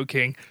the KO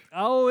King.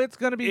 Oh, it's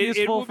going to be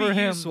useful for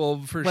him.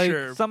 Useful for like,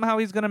 sure. Somehow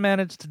he's going to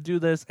manage to do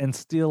this and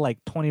steal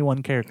like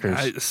 21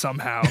 characters.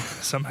 Somehow.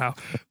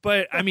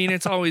 But, I mean,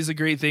 it's always a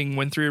great thing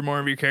when 3 or more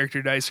of your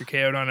character dice are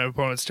KO'd on an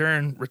opponent's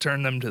turn,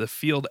 return them to the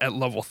field at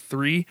level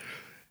 3.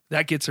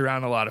 That gets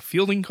around a lot of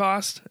fielding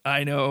cost.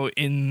 I know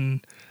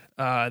in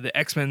the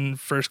X-Men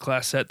First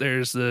Class set,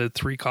 there's the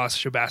 3-cost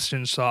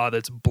Sebastian Shaw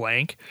that's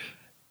blank,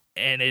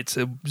 and it's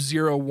a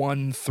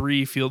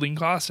 0-1-3 fielding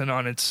cost, and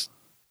on its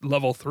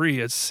level 3,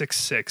 it's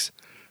 6-6.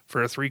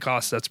 For a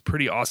 3-cost, that's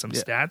pretty awesome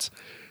stats.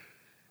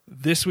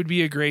 This would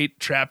be a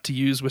great trap to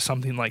use with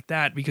something like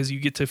that because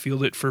you get to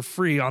field it for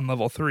free on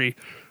level 3.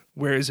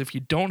 Whereas if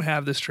you don't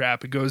have this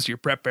trap, it goes to your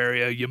prep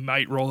area, you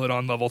might roll it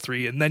on level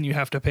 3, and then you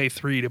have to pay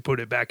 3 to put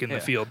it back in the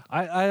field.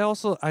 I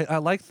also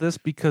like this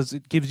because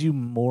it gives you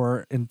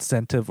more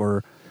incentive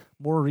or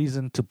more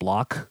reason to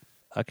block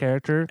a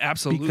character.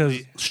 Absolutely.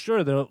 Because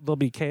sure, they'll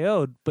be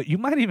KO'd, but you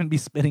might even be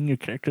spinning your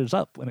characters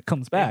up when it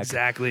comes back.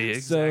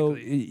 Exactly. So,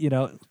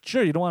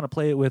 sure, you don't want to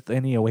play it with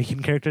any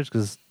awakened characters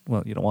because,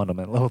 well, you don't want them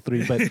at level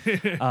 3,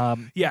 but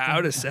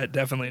out of set,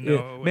 definally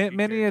no.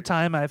 Many a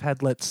time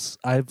I've let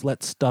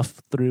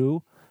stuff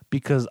through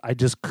because I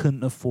just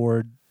couldn't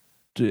afford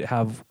to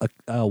have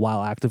a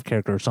while active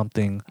character or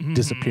something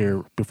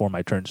disappear before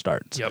my turn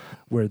starts. Yep.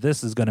 Where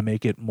this is going to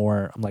make it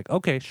more, I'm like,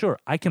 okay, sure,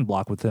 I can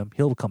block with him.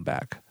 He'll come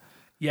back.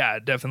 Yeah,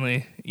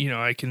 definitely.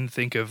 I can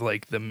think of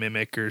like the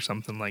Mimic or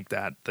something like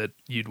that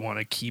you'd want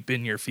to keep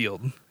in your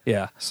field.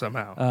 Yeah.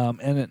 somehow.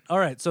 And then, all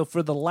right, so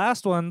for the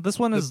last one, this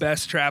one The is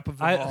best trap of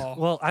them all.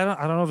 well, I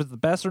don't know if it's the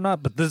best or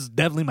not, but this is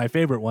definitely my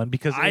favorite one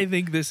because I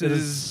think this it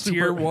is super-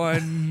 tier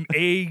 1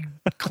 A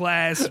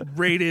class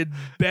rated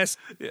best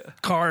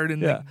card in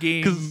the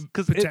game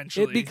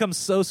potentially. it becomes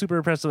so super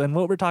impressive. And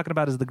what we're talking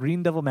about is the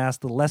Green Devil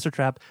Mask, the lesser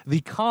trap,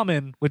 the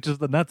common, which is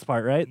the nuts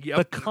part, right? Yep,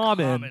 the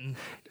common.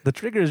 The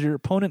trigger is your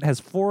opponent has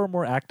 4 or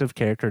more active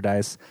character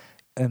dice,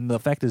 and the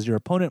effect is your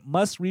opponent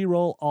must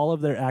re-roll all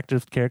of their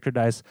active character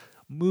dice,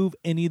 move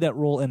any that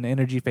roll an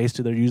energy face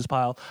to their use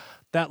pile.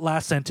 That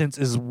last sentence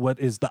is what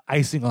is the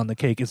icing on the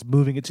cake. Is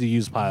moving it to the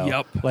use pile.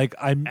 Yep. Like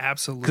I'm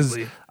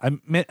Absolutely.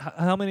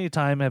 how many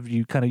time have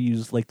you kind of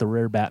used like the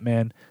rare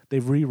Batman?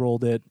 They've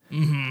re-rolled it,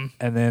 and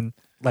then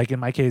like in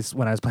my case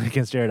when I was playing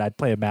against Jared, I'd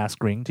play a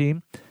mask ring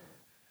team.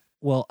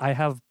 Well, I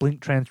have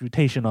blink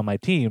transmutation on my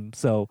team,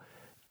 so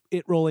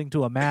it rolling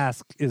to a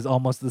mask is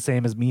almost the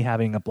same as me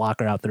having a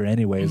blocker out there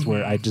anyways,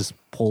 where I just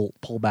pull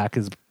back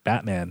his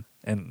Batman,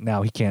 and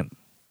now he can't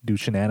do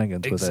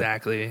shenanigans with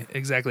it.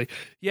 Exactly.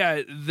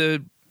 Yeah,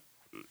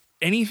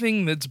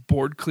 anything that's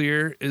board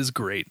clear is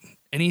great.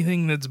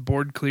 Anything that's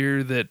board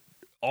clear that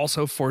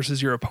also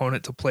forces your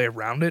opponent to play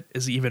around it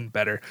is even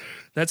better.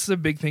 That's the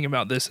big thing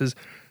about this is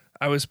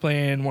I was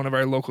playing one of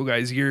our local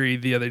guys, Yuri,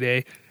 the other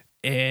day,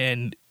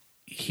 and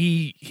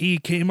he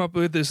came up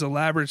with this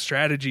elaborate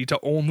strategy to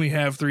only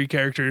have 3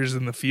 characters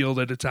in the field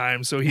at a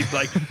time. So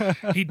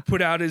he'd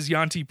put out his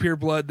Yanti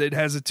Pureblood that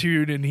has a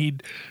tune, and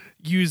he'd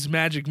use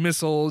Magic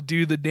Missile,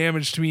 do the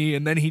damage to me,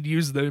 and then he'd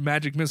use the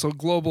Magic Missile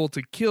Global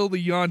to kill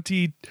the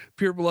Yanti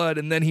Pureblood,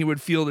 and then he would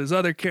field his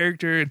other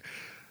character. And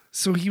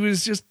so he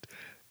was just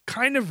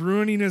kind of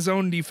ruining his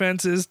own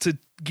defenses to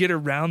get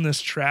around this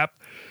trap.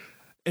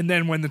 And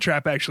then when the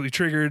trap actually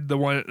triggered,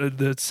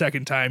 the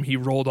second time he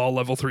rolled all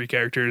level 3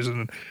 characters,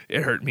 and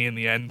it hurt me in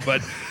the end.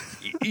 But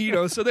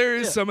so there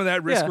is some of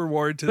that risk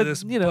reward to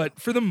this. But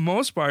for the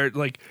most part,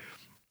 like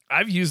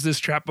I've used this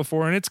trap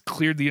before, and it's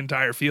cleared the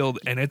entire field,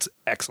 and it's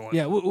excellent.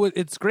 Yeah,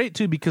 it's great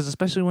too because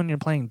especially when you're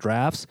playing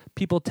drafts,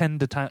 people tend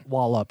to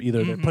wall up.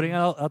 Either they're putting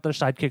out their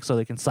sidekicks so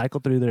they can cycle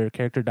through their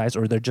character dice,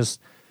 or they're just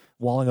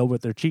walling over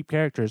with their cheap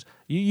characters.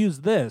 You use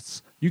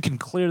this, you can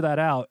clear that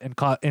out and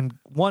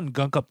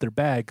gunk up their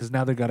bag because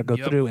now they've got to go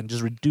through and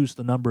just reduce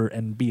the number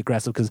and be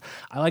aggressive. Because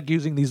I like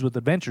using these with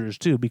adventurers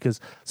too, because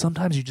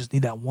sometimes you just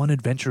need that one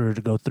adventurer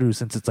to go through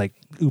since it's like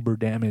uber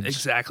damage.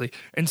 Exactly.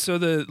 And so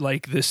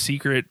the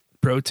secret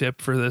pro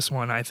tip for this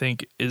one, I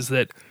think, is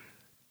that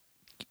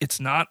it's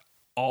not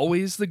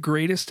always the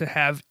greatest to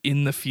have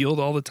in the field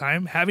all the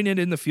time. Having it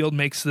in the field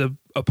makes the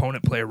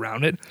opponent play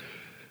around it.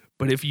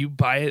 But if you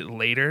buy it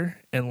later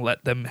and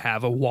let them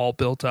have a wall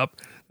built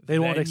up, they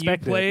won't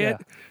expect it.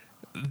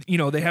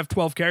 They have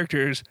 12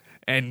 characters,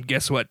 and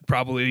guess what?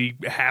 Probably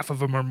half of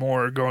them or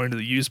more are going to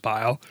the use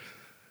pile.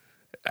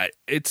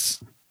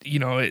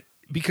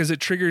 Because it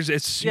triggers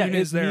as soon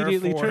as there are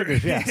 4.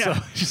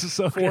 Triggers,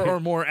 so 4 or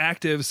more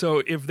active.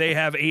 So if they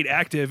have 8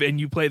 active and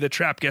you play the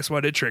trap, guess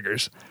what? It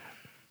triggers.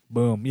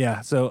 Boom.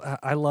 Yeah. So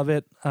I love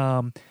it.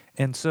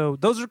 And so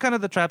those are kind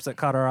of the traps that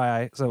caught our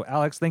eye. So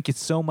Alex, thank you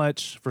so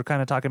much for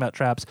kind of talking about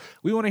traps.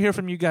 We want to hear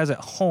from you guys at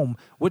home.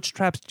 Which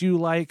traps do you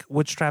like?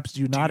 Which traps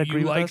do you not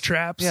agree with? Do you like us?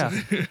 traps? Yeah.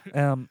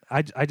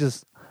 I'll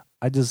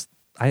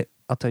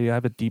tell you, I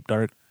have a deep,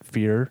 dark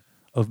fear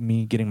of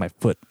me getting my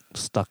foot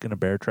stuck in a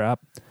bear trap.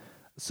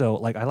 So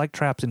like I like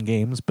traps in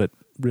games, but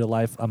real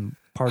life, I'm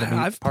part of me.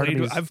 I've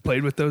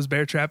played with those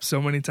bear traps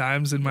so many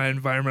times in my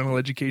environmental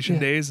education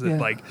days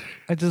that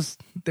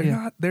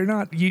they're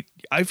not.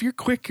 If you're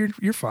quick,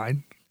 you're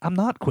fine. I'm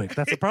not quick.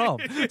 That's the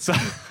problem. So,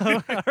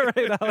 all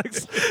right,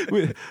 Alex. If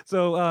we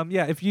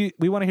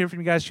want to hear from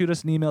you guys, shoot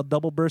us an email,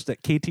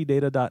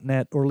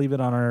 doubleburst@ktdata.net, or leave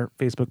it on our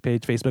Facebook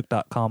page,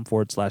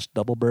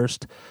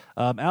 facebook.com/doubleburst.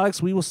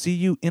 Alex, we will see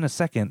you in a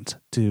second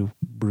to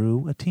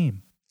brew a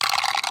team.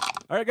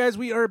 All right, guys,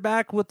 we are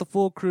back with the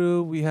full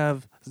crew. We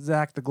have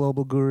Zach, the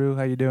Global Guru.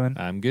 How you doing?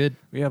 I'm good.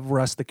 We have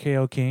Russ, the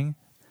KO King.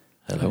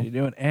 Hello. How you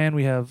doing? And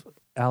we have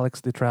Alex,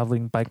 the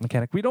Traveling Bike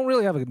Mechanic. We don't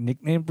really have a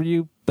nickname for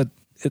you, but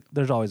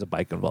there's always a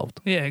bike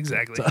involved. Yeah,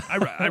 exactly. So,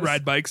 I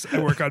ride bikes. I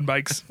work on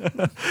bikes.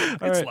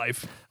 It's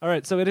life. All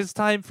right, so it is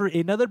time for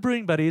another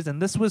Brewing Buddies,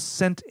 and this was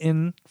sent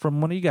in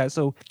from one of you guys.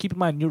 So keep in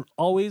mind, you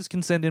always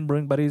can send in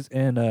Brewing Buddies,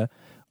 and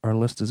our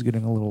list is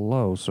getting a little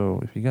low. So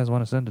if you guys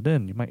want to send it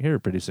in, you might hear it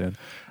pretty soon.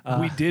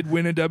 We did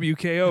win a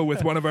WKO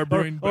with one of our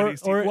Brewing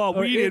Buddies.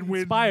 We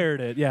inspired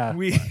it. Yeah,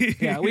 we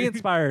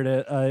inspired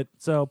it.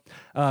 So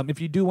if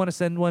you do want to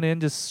send one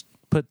in, just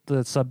put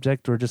the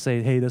subject or just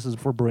say, hey, this is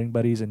for Brewing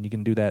Buddies, and you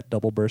can do that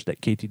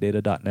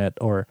doubleburst@ktdata.net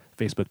or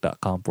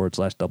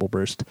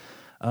facebook.com/doubleburst.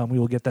 We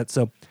will get that.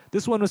 So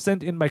this one was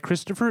sent in by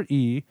Christopher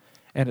E.,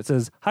 and it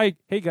says, hey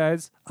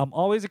guys, I'm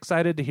always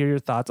excited to hear your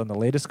thoughts on the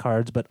latest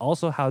cards, but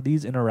also how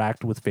these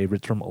interact with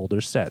favorites from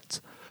older sets.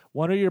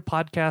 One of your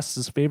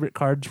podcast's favorite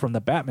cards from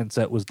the Batman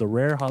set was the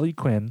rare Harley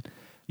Quinn.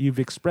 You've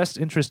expressed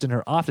interest in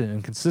her often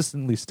and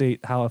consistently state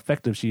how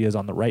effective she is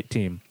on the right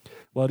team.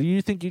 Well, do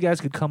you think you guys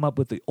could come up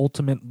with the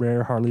ultimate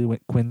rare Harley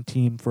Quinn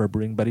team for a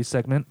Brewing Buddies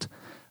segment?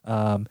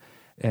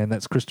 and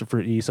that's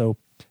Christopher E. So,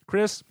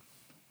 Chris,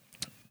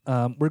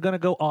 we're going to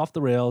go off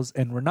the rails,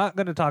 and we're not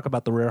going to talk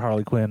about the rare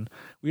Harley Quinn.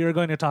 We are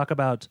going to talk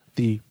about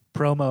the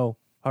promo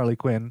Harley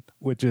Quinn,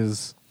 which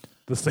is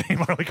the same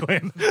Harley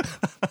Quinn.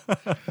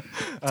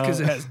 It's because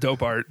it has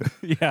dope art.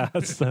 Yeah,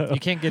 so You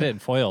can't get it in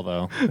foil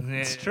though.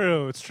 it's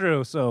true. It's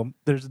true. So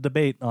there's a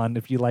debate on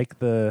if you like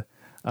the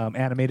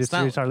animated not-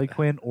 series Harley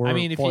Quinn or I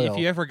mean, if foil.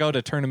 you ever go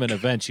to tournament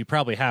events, you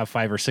probably have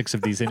 5 or 6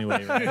 of these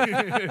anyway,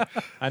 right?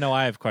 I know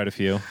I have quite a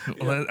few.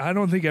 Well, I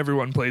don't think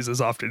everyone plays as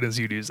often as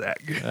you do,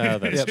 Zach.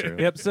 That's Yep. true.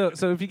 Yep.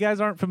 So if you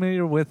guys aren't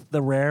familiar with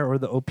the rare or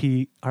the OP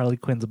Harley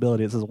Quinn's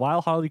ability, it says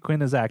while Harley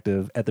Quinn is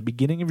active at the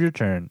beginning of your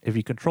turn, if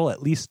you control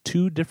at least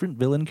 2 different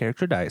villain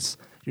character dice,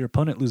 your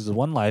opponent loses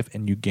 1 life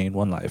and you gain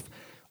 1 life.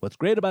 What's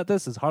great about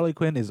this is Harley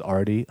Quinn is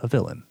already a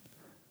villain.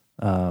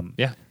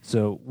 Yeah.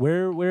 So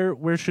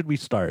where should we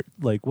start?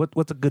 Like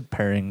what's a good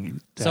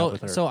pairing to have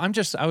with her? So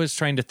I was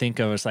trying to think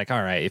of, it's like,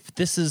 all right, if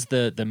this is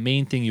the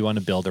main thing you want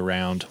to build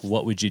around,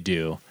 what would you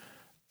do?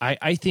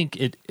 I think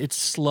it's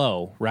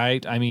slow,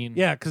 right? I mean,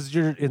 yeah, because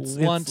it's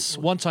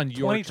once on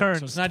your 20 turn, turns,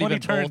 so it's not 20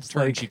 even turns, both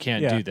turns like, you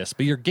can't yeah. do this,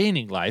 but you're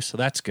gaining life, so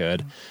that's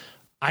good.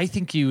 I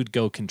think you would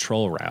go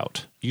control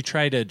route. You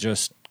try to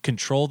just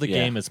control the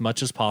game as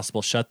much as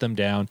possible, shut them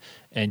down,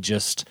 and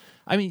just,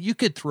 I mean, you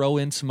could throw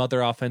in some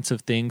other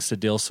offensive things to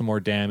deal some more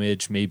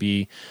damage,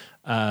 maybe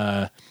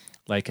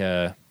like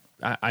a,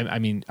 I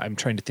mean, I'm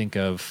trying to think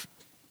of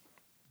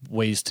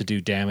ways to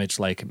do damage,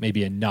 like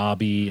maybe a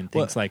knobby and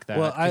things like that.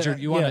 well, 'Cause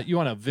you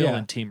want a villain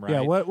yeah. team, right? Yeah,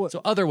 what- So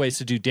other ways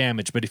to do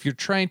damage, but if you're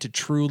trying to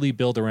truly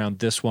build around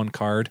this one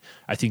card,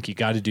 I think you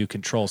got to do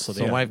control so they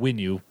So don't win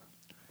you.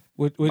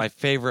 My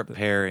favorite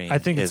pairing I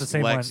think it's is the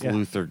same Lex one, yeah.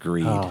 Luthor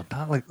Greed. Oh,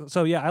 not like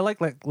so. Yeah, I like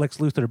Lex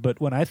Luthor,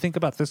 but when I think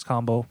about this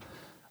combo,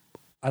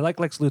 I like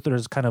Lex Luthor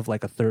as kind of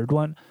like a third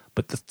one.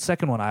 But the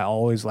second one I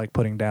always like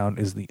putting down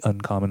is the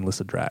uncommon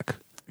Lyssa Drac.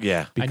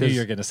 Yeah. I knew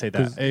you were going to say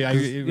that.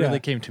 It really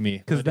came to me.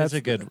 Because It is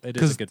a good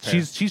pair.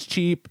 she's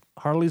cheap.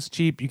 Harley's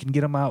cheap. You can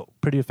get them out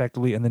pretty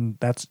effectively, and then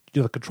that's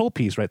the control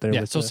piece right there.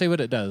 Yeah, with so the- say what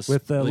it does.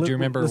 with the Do you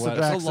remember Lyssa what?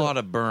 Drac. It's a lot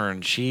of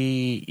burn.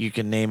 You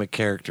can name a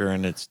character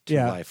and it's 2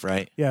 Yeah. life,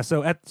 right? Yeah,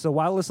 so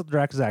while Lyssa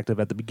Drac is active,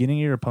 at the beginning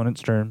of your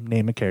opponent's turn,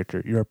 name a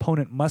character. Your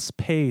opponent must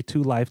pay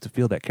 2 life to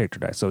field that character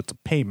die. So it's a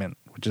payment,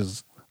 which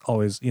is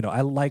always,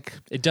 I like.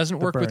 It doesn't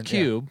the work burn, with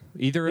Cube.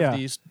 Either Yeah. of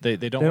these, they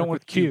don't They work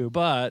with Cube,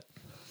 but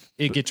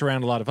it gets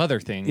around a lot of other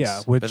things.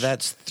 Yeah, which But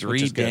that's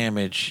 3 is good.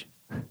 damage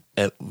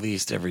at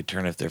least every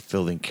turn if they're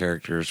fielding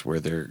characters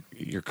where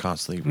you're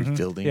constantly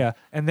refielding. yeah,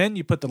 and then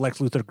you put the Lex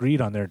Luthor Greed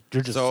on there.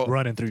 You're just So-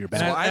 running through your And back.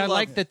 So I I love-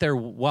 like that they're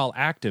well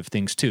active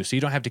things too. So you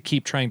don't have to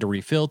keep trying to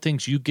refill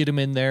things. You get them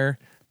in there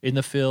in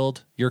the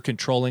field. You're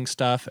controlling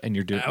stuff, and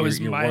you're doing. That was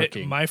you're my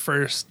working. my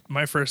first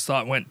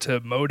thought went to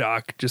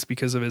MODOK just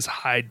because of his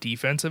high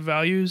defensive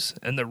values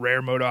and the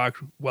rare MODOK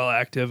well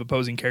active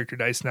opposing character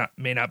dice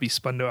may not be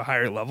spun to a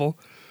higher level.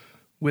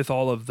 With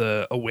all of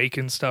the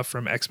awakened stuff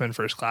from X-Men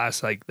First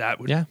Class, like that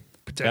would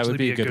potentially that would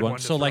be a good one.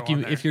 to So like throw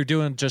on if there. you're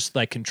doing just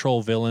like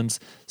control villains,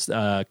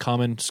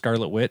 common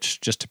Scarlet Witch,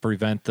 just to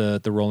prevent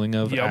the rolling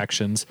of Yep.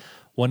 actions.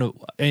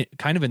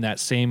 Kind of in that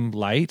same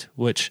light,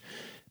 which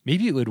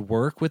maybe it would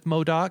work with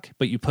MODOK,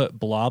 but you put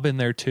Blob in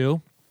there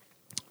too.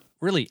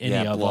 Really, any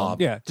Yeah, of Blob.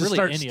 them. yeah, just really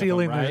start any of them,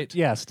 stealing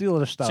right? steal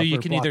their stuff. So you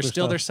or can block either their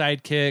steal their stuff.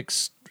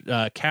 sidekicks,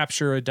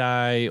 capture a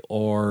die,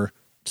 or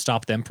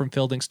stop them from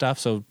fielding stuff.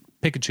 So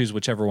pick and choose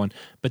whichever one.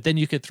 But then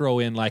you could throw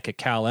in like a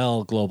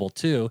Kal-El global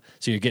too.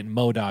 So you're getting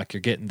MODOK, you're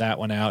getting that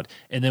one out,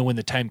 and then when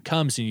the time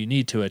comes and you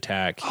need to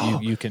attack,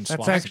 you can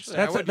swap. That's some actually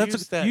stuff. I would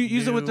use that you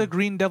use it with new- the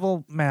Green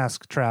Devil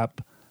mask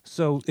trap.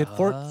 So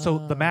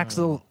so the max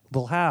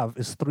they'll have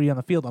is 3 on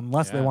the field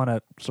unless they Yeah. want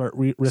to start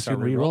risking Start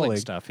re-rolling re-rolling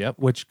stuff. Yep.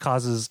 which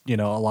causes a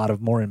lot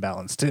of more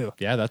imbalance too.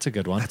 Yeah, that's a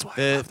good one. That's why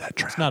I love that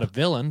trap. It's not a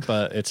villain,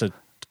 but it's a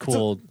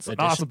cool it's an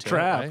addition awesome to it,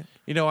 trap.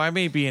 right? I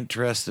may be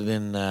interested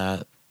in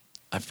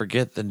I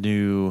forget the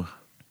new,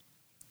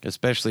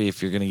 especially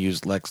if you're going to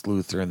use Lex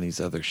Luthor and these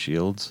other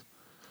shields.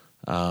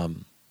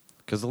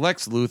 Because the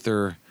Lex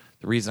Luthor,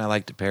 the reason I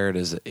like to pair it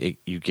is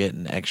you get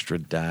an extra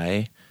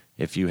die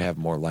if you have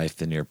more life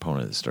than your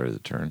opponent at the start of the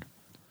turn.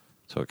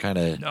 So it kind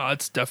of, no,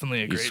 it's definitely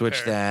a you great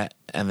switch pair. that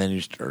and then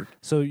you start.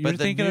 So you're But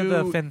the thinking of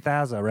the new-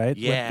 Fanthaza, right?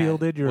 Yeah,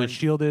 When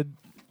fielded,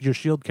 your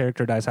shield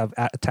character dice have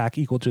attack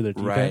equal to their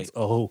defense. Right.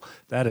 Oh,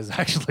 that is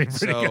actually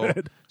pretty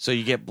good. So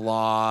you get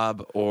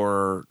Blob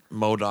or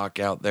MODOK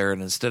out there,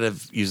 and instead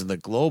of using the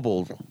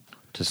global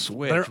to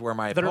switch, They're- where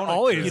my they're opponent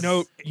always- could,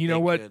 You know they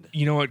what? could-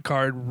 You know what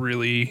card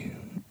really,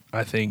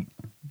 I think,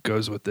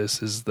 goes with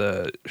this is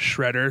the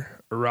Shredder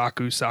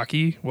Araku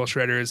Saki. While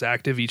Shredder is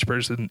active, each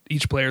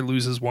player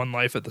loses 1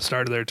 life at the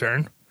start of their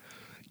turn.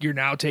 You're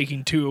now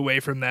taking 2 away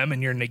from them,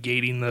 and you're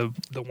negating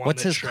the one.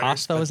 What's that his Shredder-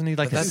 cost though? Isn't he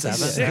like a that's a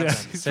 7?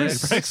 six. He's pretty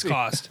Six. 6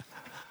 cost.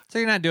 So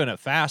you're not doing it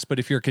fast, but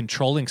if you're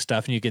controlling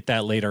stuff and you get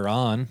that later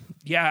on,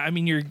 Yeah, I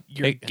mean you're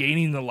Hey.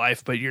 gaining the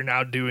life, but you're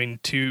now doing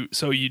 2.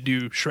 So you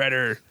do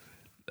Shredder,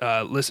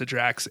 Lyssa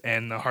Drax,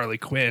 and the Harley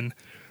Quinn.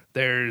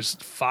 There's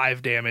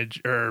 5 damage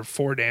or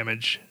 4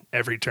 damage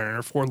every turn,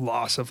 or 4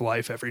 loss of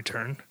life every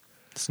turn.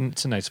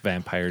 It's a nice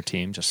vampire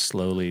team, just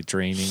slowly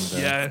draining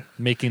Yeah.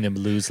 making them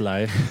lose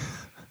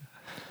life.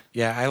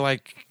 Yeah, I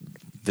like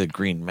the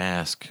Green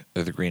Mask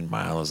or the Green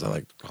Mile, as I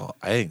like to call it.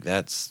 I think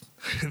that's.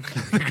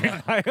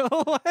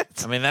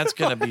 What? I mean, that's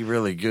going to be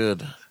really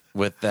good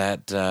with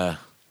that.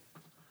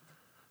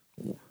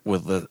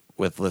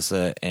 With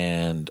Lissa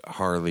and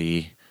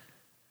Harley,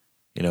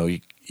 you know, you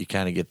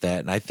kind of get that,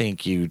 and I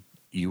think you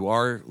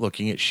are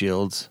looking at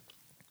shields.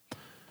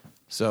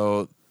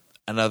 So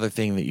another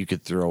thing that you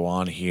could throw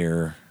on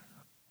here,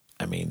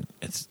 I mean,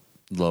 it's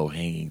low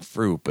hanging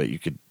fruit, but you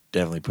could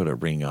definitely put a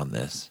ring on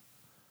this,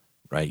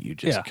 right? You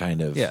just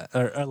kind of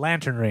or a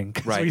lantern ring.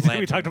 'cause right.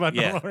 We talked about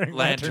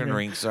lantern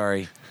ring.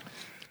 Sorry.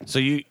 So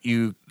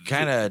you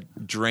kind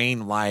of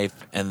drain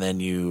life and then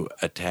you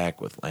attack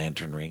with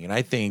lantern ring, and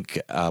I think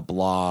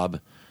Blob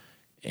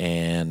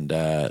and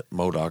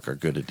MODOK are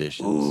good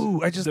additions.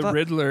 Ooh, I just The thought,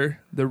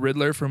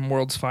 Riddler from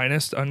World's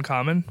Finest,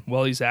 uncommon.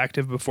 While he's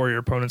active before your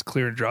opponent's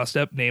clear and draw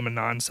step, name a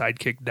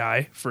non-sidekick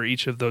die. For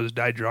each of those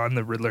die drawn,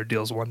 the Riddler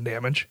deals 1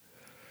 damage.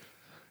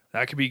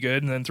 That could be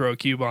good, and then throw a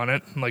cube on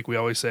it. Like we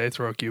always say,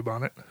 throw a cube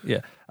on it. yeah.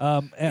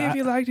 If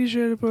you liked, you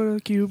should have put a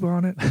cube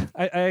on it.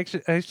 I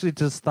actually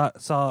just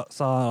saw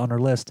on our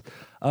list.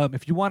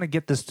 If you want to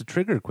get this to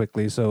trigger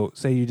quickly, so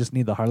say you just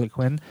need the Harley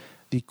Quinn,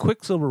 the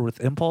Quicksilver with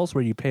Impulse,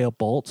 where you pay a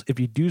bolt. If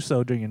you do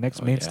so during your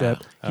next main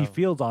step, he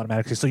fields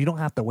automatically, so you don't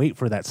have to wait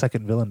for that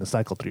second villain to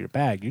cycle through your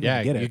bag. You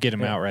get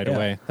him out right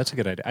away. That's a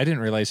good idea. I didn't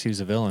realize he was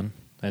a villain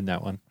in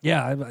that one.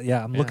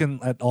 I'm looking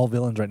at all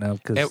villains right now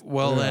because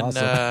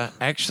awesome.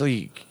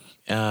 Actually,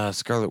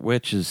 Scarlet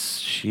Witch, is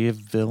she a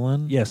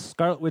villain? Yes,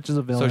 Scarlet Witch is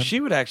a villain. So she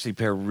would actually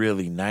pair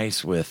really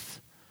nice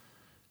with,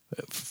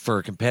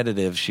 for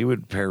competitive, she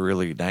would pair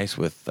really nice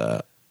with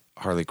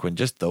Harley Quinn.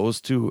 Just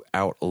those two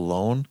out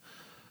alone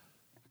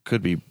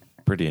could be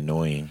pretty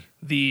annoying.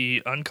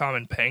 The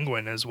uncommon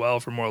Penguin as well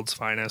from World's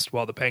Finest.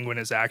 While the Penguin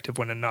is active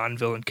when a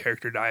non-villain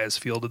character die is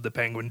fielded, the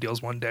Penguin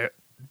deals 1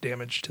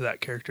 damage to that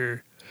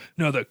character.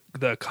 No,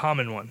 the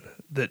common one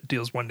that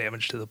deals 1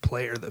 damage to the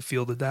player that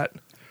fielded that.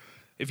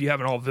 If you have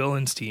an all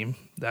villains team,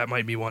 that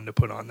might be one to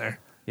put on there.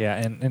 Yeah,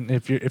 and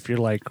if you're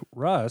like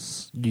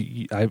Russ,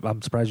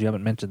 I'm surprised you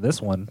haven't mentioned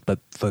this one, but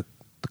the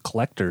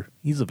Collector,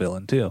 he's a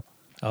villain too.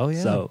 Oh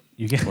yeah. So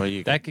you get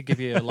that could give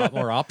you a lot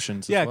more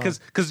options. yeah, because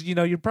because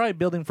you're probably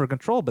building for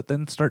control, but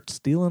then start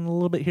stealing a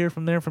little bit here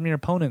from there from your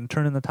opponent and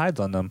turning the tides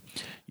on them.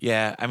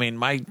 Yeah, I mean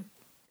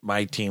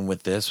my team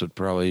with this would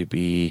probably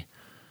be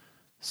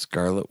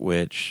Scarlet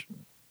Witch,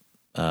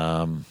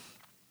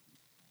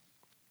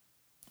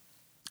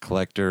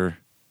 Collector,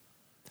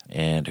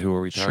 and who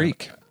are we talking?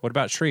 Shriek. What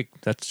about Shriek?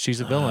 She's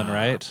a villain,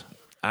 right?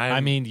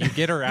 I mean, you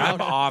get her out.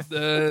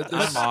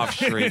 I'm off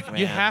Shriek, man.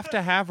 You have to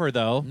have her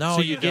though. No,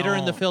 so you get her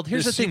in the field.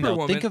 Here's the thing,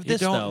 though. Think of You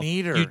this, don't though.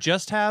 need her. You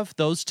just have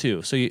those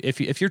two. So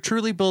if you're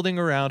truly building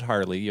around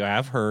Harley, you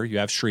have her. You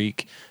have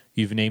Shriek.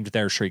 You've named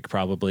their Shriek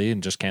probably,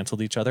 and just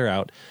canceled each other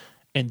out.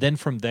 And then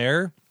from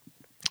there,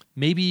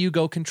 maybe you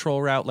go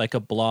control route like a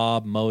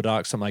Blob,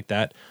 MODOK, something like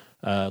that,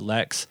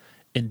 Lex,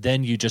 and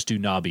then you just do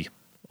Nobby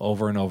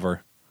over and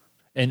over,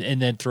 and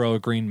then throw a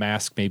Green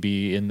Mask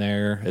maybe in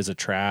there as a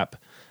trap.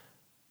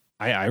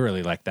 I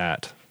really like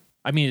that.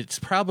 I mean, it's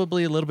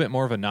probably a little bit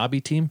more of a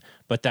Nobby team,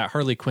 but that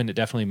Harley Quinn, it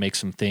definitely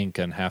makes them think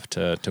and have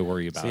to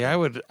worry about. See,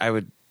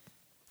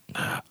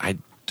 I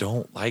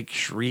don't like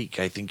Shriek.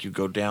 I think you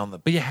go down the.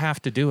 But you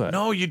have to do it.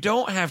 No, you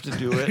don't have to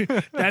do it.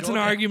 That's an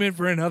argument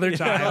for another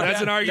time. That's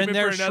an argument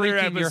Then for they're another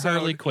shrieking your episode.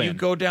 Harley Quinn. You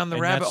go down the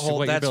And rabbit that's hole.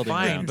 what you're That's building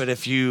fine. around. But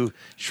if you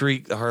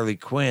Shriek the Harley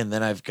Quinn,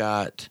 then I've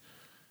got.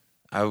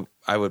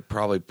 I would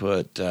probably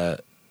put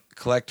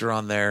Collector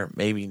on there,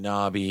 maybe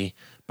Nobby,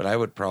 but I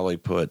would probably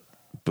put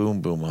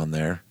Boom Boom on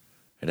there.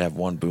 I'd have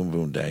 1 Boom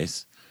Boom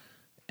dice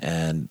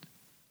and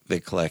the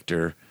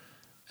Collector,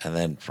 and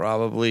then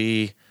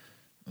probably,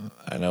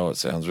 I know it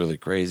sounds really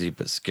crazy,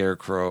 but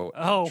Scarecrow.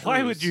 Oh,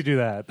 why would you do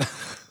that?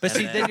 But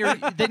see, then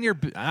you're.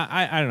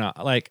 I don't know.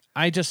 Like,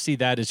 I just see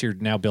that as you're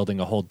now building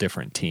a whole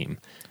different team.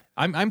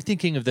 I'm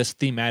thinking of this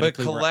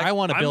thematically where I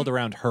want to build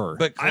around her.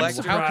 But I'm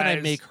Collector, how can I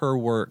surprised. make her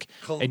work?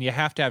 And you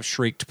have to have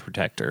Shriek to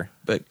protect her.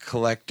 but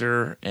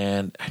Collector,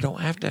 and I don't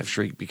have to have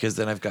Shriek because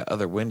then I've got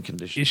other win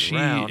conditions Is she-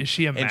 around. is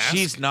she a And mask?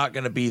 she's not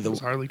going to be the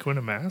Is Harley Quinn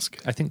a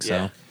mask? I think so.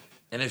 Yeah.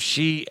 And if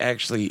she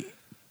actually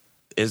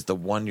is the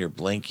one you're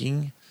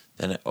blinking,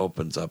 then it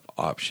opens up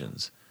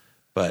options.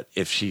 But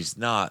if she's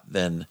not,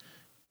 then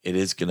it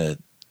is going to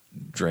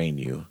drain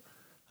you.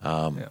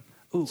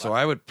 So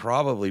I would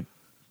probably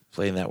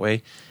play in that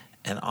way.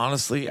 And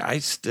honestly, I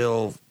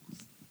still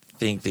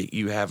think that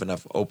you have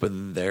enough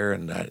open there,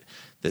 and that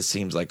this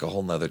seems like a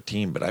whole nother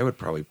team. But I would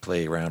probably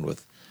play around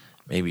with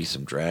maybe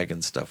some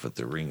dragon stuff with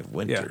the Ring of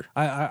Winter.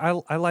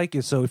 I like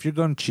it. So if you're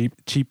going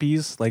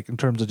cheapies, like in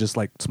terms of just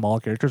like small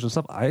characters and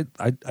stuff, I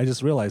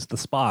just realized the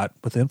spot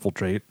with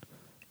Infiltrate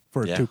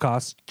for 2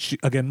 costs,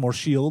 again, more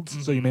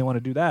shields. So you may want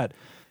to do that.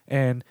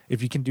 And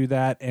if you can do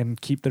that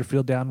and keep their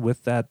field down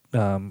with that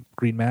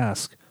Green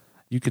Mask,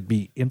 you could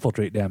be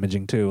Infiltrate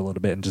damaging too a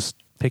little bit and just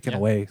picking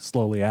away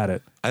slowly at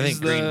it. I think Is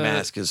Green the-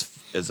 Mask is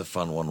a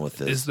fun one with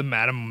this. Is the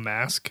Madam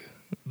Mask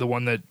The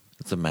one that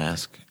It's a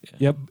mask. Yeah.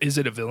 Yep. is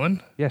it a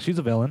villain? Yeah, she's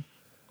a villain.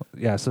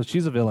 Yeah, so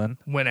she's a villain.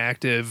 When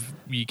active,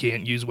 you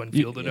can't use when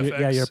fielded effects.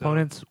 Yeah, your so-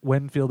 opponent's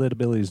when fielded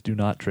abilities do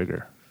not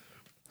trigger.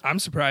 I'm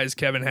surprised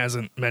Kevin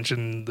hasn't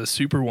mentioned the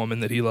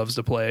Superwoman that he loves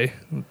to play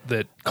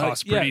that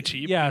costs yeah, pretty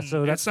cheap. yeah, And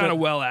so that's it's not the- a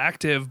well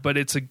active, but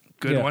it's a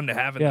good Yeah. one to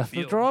have in Yeah, the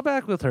field.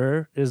 drawback with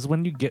her is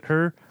when you get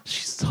her,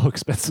 she's so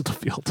expensive to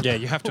field. Yeah,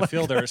 you have to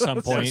field her at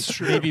some point,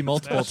 true. maybe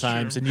multiple That's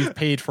times, true. and you've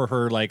paid for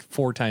her like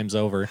 4 times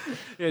over.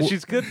 Yeah,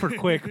 she's good for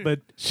quick, but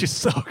she's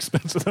so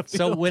expensive to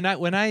So field. when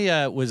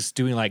I was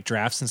doing like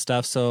drafts and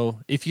stuff, so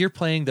if you're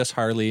playing this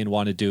Harley and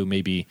want to do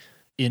maybe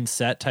in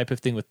set type of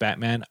thing with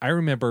Batman, I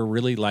remember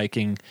really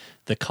liking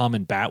the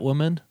common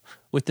Batwoman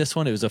with this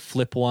one. It was a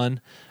flip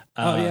one.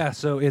 Oh yeah,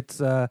 so it's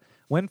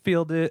when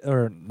fielded,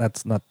 or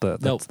that's not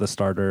that's Nope. the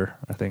starter,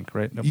 I think,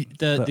 right? No,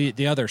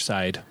 The other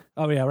side.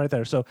 oh yeah, right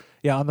there. So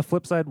yeah, on the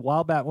flip side,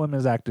 while Batwoman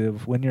is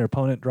active, when your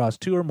opponent draws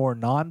 2 or more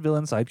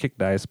non-villain sidekick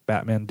dice,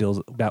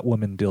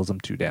 Batwoman deals them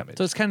 2 damage.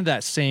 So it's kind of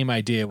that same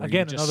idea where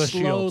Again, you're another just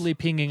shield. slowly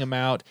pinging them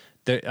out.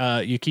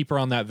 You keep her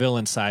on that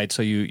villain side,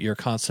 so you're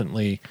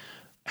constantly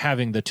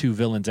having the 2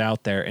 villains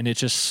out there, and it's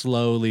just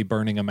slowly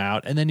burning them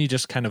out, and then you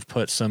just kind of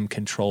put some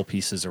control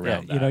pieces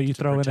around. you know, that you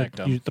to throw protect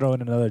them. you throw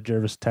in another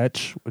Jervis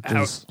Tetch, which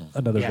is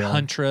another villain.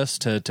 Huntress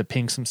to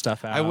ping some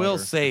stuff out. I will or-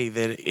 say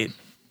that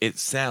it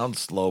sounds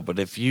slow, but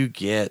if you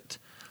get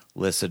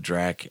Lyssa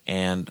Drac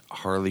and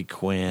Harley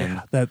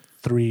Quinn That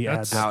 3 That's-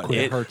 adds up out, quick.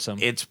 it hurts 'em.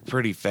 It's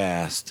pretty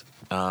fast.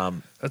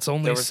 That's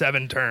only There was-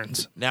 7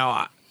 turns.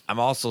 Now, I'm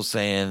also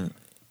saying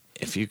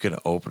if you could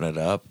open it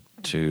up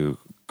to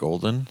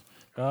Golden,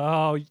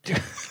 Oh,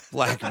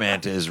 Black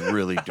Manta is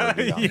really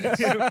dirty on this.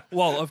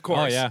 Well, of course.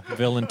 Oh yeah,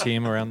 villain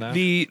team around that.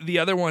 The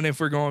other one, if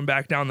we're going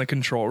back down the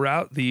control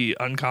route, the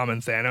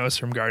uncommon Thanos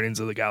from Guardians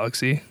of the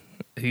Galaxy.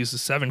 He's a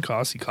 7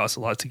 cost. He costs a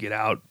lot to get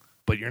out,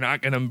 but you're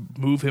not going to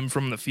move him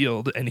from the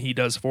field, and he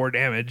does 4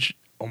 damage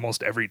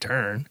almost every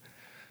turn.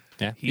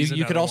 Yeah, He's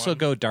you could another also one.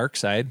 go dark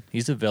side.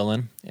 He's a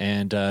villain,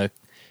 and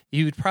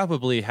he would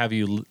probably have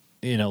you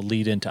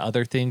lead into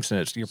other things,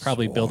 and you're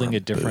probably building a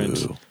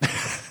different.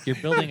 You're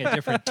building a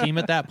different team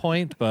at that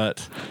point,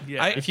 but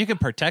Yeah. if you can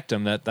protect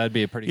him, that'd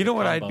be a pretty. You know good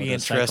what I'd combo be to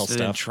cycle interested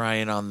in stuff.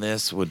 trying on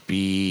this would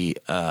be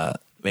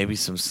maybe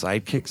some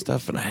sidekick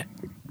stuff, and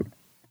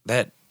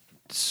that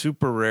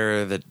super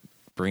rare that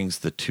brings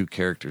the 2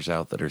 characters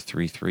out that are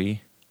 3/3.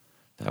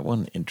 That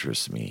one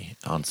interests me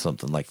on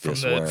something like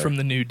this. from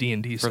the new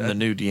D&D set. from the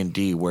new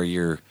D&D where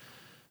you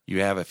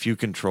have a few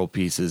control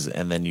pieces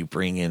and then you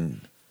bring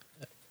in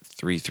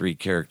 3/3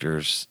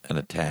 characters and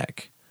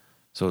attack.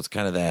 So it's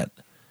kind of that.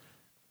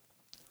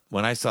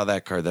 When I saw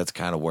that card, that's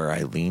kind of where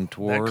I leaned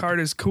toward. That card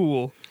is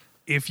cool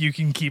if you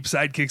can keep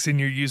sidekicks in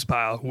your use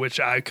pile, which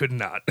I could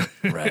not.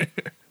 Right.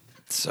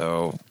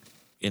 So,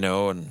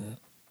 and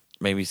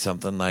maybe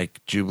something like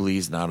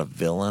Jubilee's not a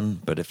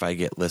villain, but if I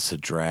get Lyssa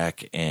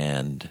Drac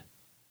and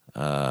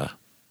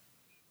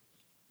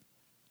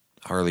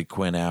Harley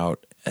Quinn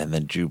out, and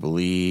then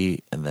Jubilee,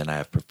 and then I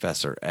have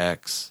Professor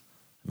X,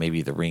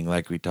 maybe the ring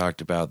like we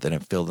talked about, then I'm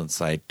filled in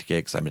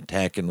sidekicks, I'm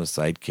attacking with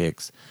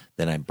sidekicks,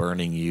 then I'm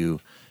burning you.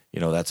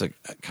 That's a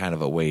kind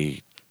of a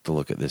way to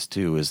look at this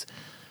too,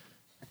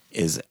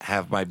 is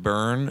have my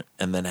burn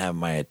and then have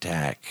my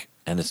attack.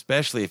 And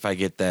especially if I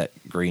get that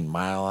Green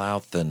Mile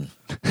out, then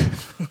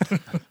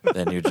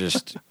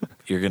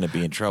you're going to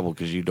be in trouble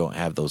because you don't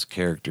have those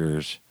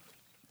characters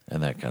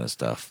and that kind of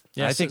stuff.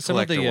 Yeah, I think some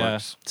of Collector the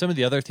works. some of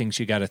the other things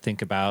you got to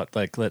think about,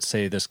 like let's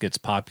say this gets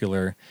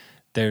popular,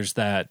 there's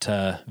that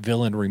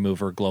villain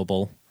remover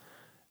global.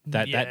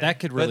 That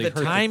could really But the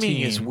hurt timing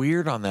the is team.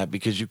 weird on that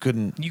because you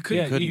couldn't. You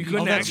couldn't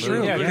Oh, that's actually.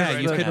 true. Yeah,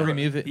 you couldn't right.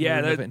 remove it. Yeah,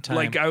 remove it in time.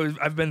 like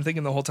I've been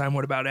thinking the whole time.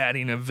 What about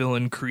adding a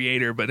villain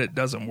creator? But it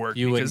doesn't work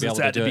you wouldn't because be it's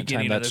able to at do the it in time.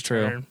 beginning That's of the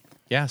true. turn.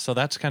 Yeah, so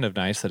that's kind of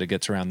nice that it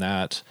gets around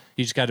that.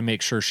 You just got to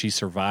make sure she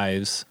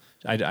survives.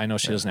 I know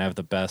she doesn't have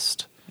the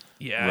best.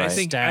 Yeah, Right. I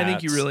think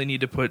you Stats. really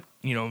need to put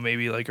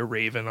maybe like a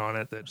Raven on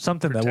it that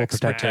Something that will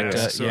protect her.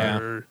 Max Yeah.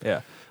 or-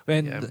 Yeah,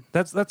 and Yeah.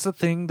 that's the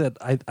thing that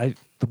I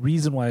the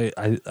reason why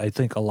I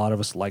think a lot of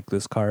us like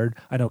this card.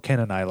 I know Ken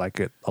and I like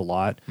it a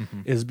lot,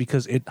 is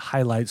because it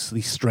highlights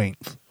the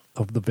strength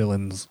of the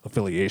villain's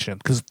affiliation.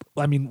 Because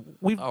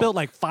we've built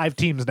like 5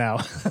 teams now.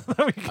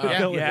 that we could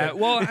go with Yeah, it.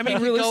 well, I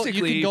mean,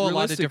 realistically, you can go a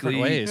lot of different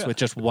realistically- ways with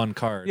just one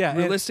card. Yeah, and-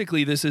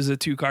 Realistically, this is a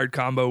 2-card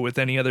combo with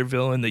any other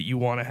villain that you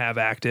want to have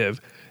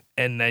active,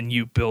 and then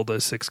you build a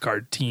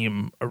 6-card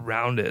team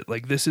around it.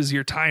 Like this is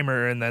your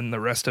timer, and then the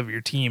rest of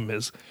your team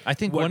is. I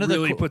think what one of the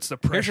really puts the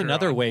pressure. Here's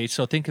another on. way.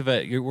 So think of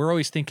it. We're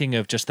always thinking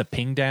of just the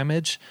ping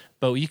damage,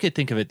 but you could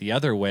think of it the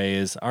other way.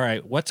 Is all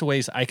right. What's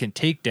ways I can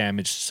take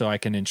damage so I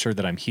can ensure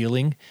that I'm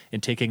healing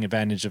and taking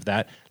advantage of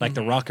that, like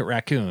the Rocket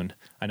Raccoon.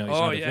 I know he's Oh,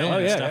 not a yeah. villain Oh,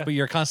 and yeah, stuff, yeah. but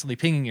you're constantly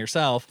pinging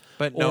yourself.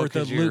 But no, or the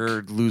because Luke.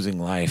 you're losing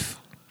life.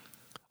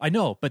 I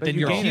know, but then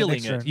you you're gain it healing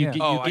next it. turn, You, yeah.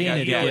 you Oh, I gain got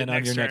it you. again Yeah,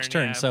 on your next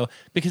turn. yeah. So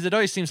because it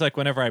always seems like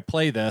whenever I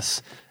play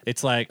this,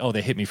 it's like, oh,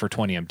 they hit me for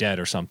 20, I'm dead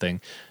or something.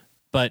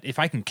 But if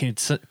I can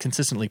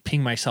consistently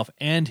ping myself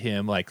and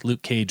him, like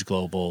Luke Cage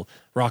Global,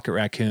 Rocket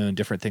Raccoon,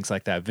 different things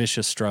like that,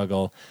 Vicious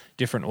Struggle,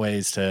 different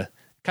ways to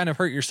kind of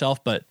hurt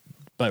yourself, but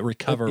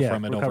recover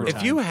from it over time.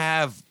 If you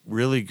have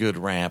really good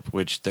ramp,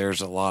 which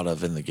there's a lot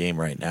of in the game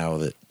right now,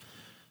 that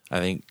I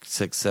think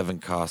 6-7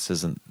 costs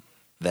isn't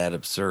that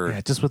absurd.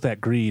 Yeah, just with that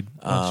greed.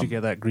 Once you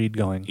get that greed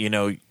going. You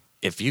know,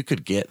 if you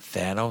could get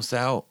Thanos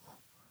out,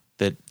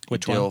 that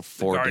Which deal one?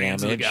 4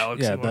 Guardians of the damage.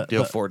 Galaxy Yeah, one.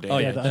 Deal 4 damage. Oh,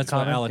 yeah, the that's what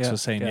uncommon, Alex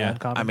was saying, yeah.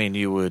 uncommon. I mean,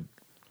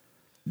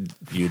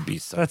 you'd be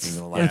sucking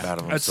the life out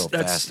of them so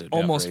fast. it'd be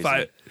almost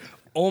crazy.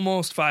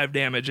 almost 5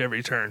 damage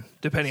every turn,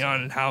 depending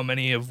on how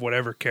many of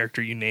whatever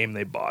character you name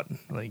they bought.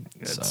 Like,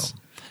 it's, So,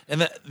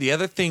 and the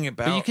other thing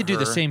about But you could do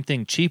the her- same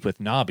thing cheap with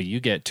Nabi. You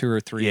get 2 or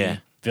 3 Yeah.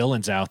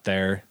 villains out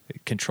there,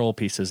 control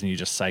pieces, and you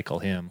just cycle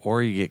him.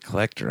 or you get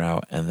Collector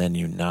out and then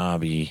you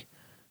Nabi.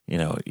 You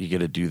know, you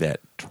got to do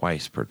that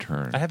twice per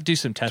turn. I have to do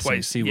some testing to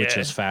Twice, see which yeah.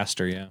 is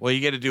faster, yeah. Well, you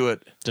got to do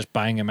it. Just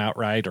buying him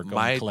outright or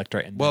going Collector.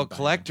 And then buying him.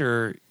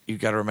 Collector, you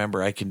got to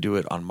remember, I can do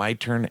it on my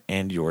turn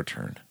and your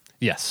turn.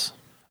 Yes.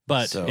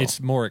 But So-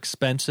 it's more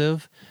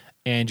expensive,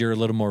 and you're a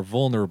little more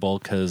vulnerable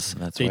because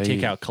That's they why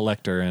take you- out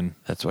Collector and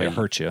that's why it you-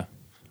 hurts you.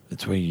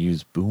 That's why you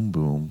use Boom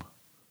Boom,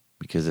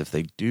 because if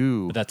they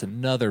do, But that's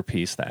another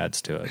piece that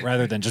adds to it,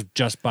 rather than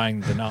just buying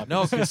the knob.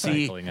 no, and because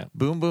see, cycling it.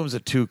 Boom Boom's a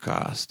 2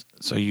 cost,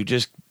 so you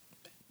just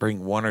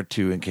bring 1 or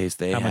 2 in case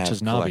they How have much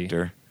is Nabi?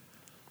 Collector.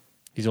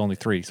 He's only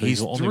 3, so he's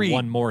He's only 3.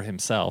 1 more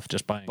himself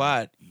just buying.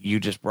 But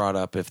you just brought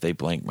up if they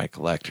blank my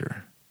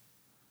Collector,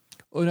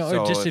 Oh, no,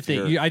 so just if if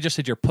you're- I just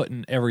said you're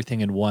putting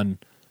everything in one,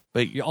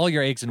 but all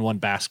your eggs in one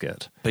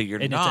basket. but you're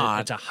And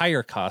not. It's a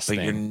higher cost But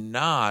thing. you're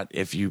not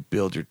if you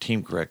build your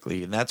team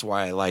correctly, and that's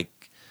why I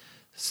like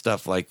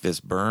stuff like this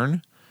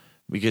burn,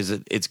 because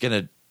it's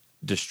going to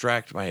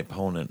distract my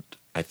opponent.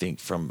 I think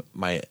from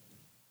my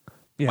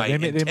my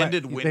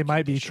intended win they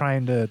might be condition.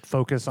 trying to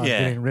focus on Yeah.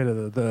 getting rid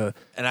of the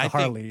and I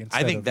Harley. think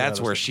instead of the that's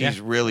other where stuff.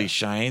 she's really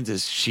shines,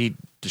 is she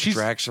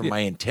distracts from my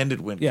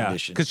intended win Yeah,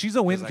 condition. because she's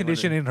a win I'm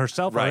condition gonna- in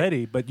herself Right.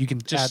 already, but you can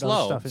Just add slow.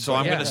 other stuff. into So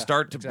I'm it. going Yeah, to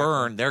start to exactly.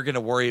 burn. They're going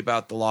to worry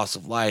about the loss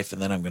of life, and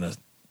then I'm going to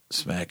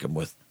smack them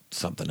with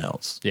something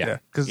else. yeah.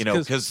 You know,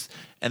 because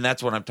and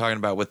that's what I'm talking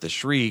about with the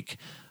Shriek.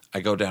 I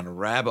go down a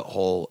rabbit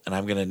hole, and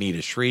I'm going to need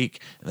a Shriek,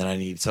 and then I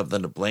need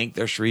something to blank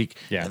their Shriek,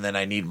 Yeah. and then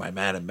I need my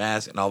Madam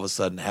Mask, and all of a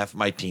sudden, half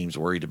my team's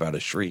worried about a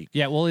Shriek.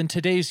 Yeah, well, in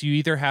today's, you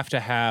either have to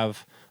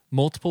have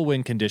multiple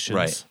win conditions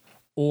Right.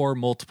 or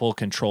multiple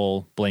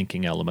control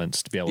blanking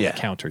elements to be able Yeah. to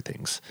counter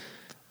things.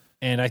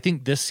 And I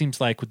think this seems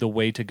like the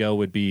way to go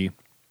would be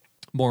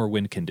more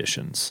win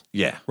conditions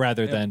Yeah,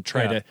 rather than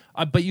try Yeah.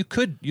 to. But you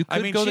could I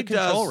mean, go the she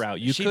control does, route.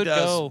 You she could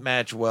does go.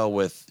 match well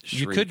with Shriek.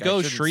 You could I go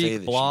shouldn't say Shriek, that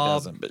she Blob,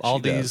 doesn't, but all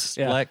she does. these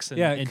Yeah. Lex, and,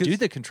 Yeah, and 'cause- do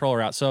the control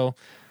route. So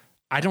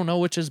I don't know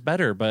which is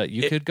better, but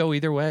you could go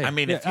either way. I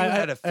mean, Yeah, if you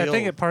had a I field,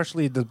 think it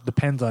partially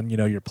depends on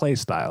your play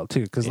style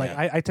too, because like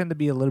Yeah. I tend to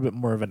be a little bit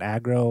more of an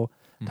aggro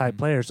Mm-hmm. type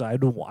player, so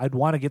I'd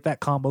want to get that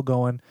combo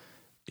going,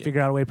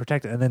 figure out a way to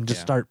protect it, and then just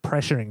Yeah. start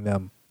pressuring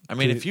them. I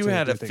mean, to- if you to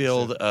had do a things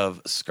field too.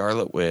 of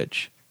Scarlet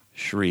Witch,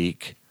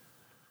 Shriek,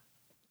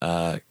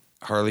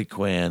 Harley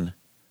Quinn,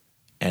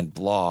 and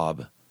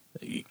Blob,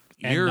 and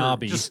you're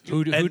Nabi. just-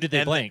 Who did they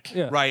and- blank?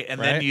 Yeah. Right, and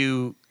then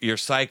Right? you're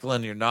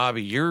cycling your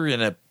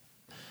Nabi.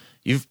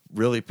 You've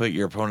really put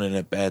your opponent in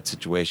a bad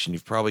situation.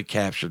 You've probably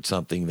captured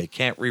something. They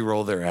can't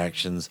re-roll their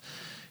actions.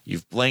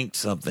 You've blanked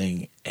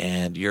something,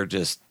 and you're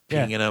just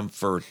Yeah. pinging them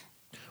for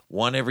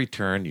 1 every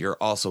turn. You're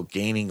also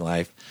gaining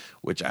life,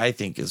 which I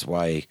think is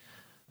why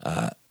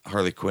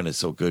Harley Quinn is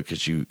so good,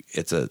 because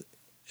it's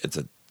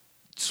a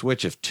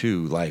switch of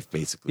 2 life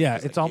basically. Yeah,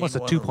 'Cause it's I almost a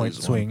gain 1 or 2-point lose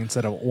 1. swing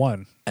instead of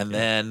 1. And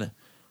then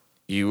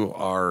you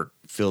are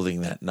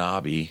fielding that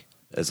Nabi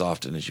as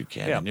often as you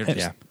can. Yeah. And you're And-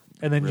 just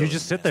And then really you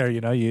just sit there, you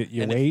And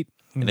if- wait.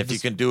 and if you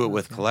can do it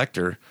with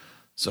Collector,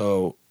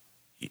 so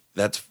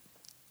that's,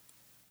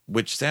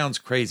 which sounds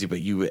crazy,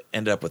 but you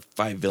end up with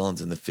 5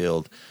 villains in the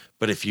field.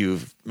 But if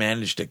you've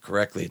managed it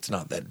correctly, it's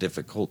not that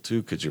difficult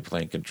too, because you're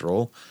playing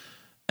control.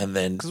 And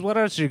then Because what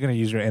else are you going to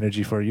use your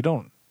energy for? You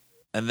don't.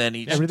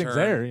 each Everything's turn,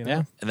 there.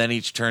 Yeah. And then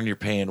each turn you're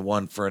paying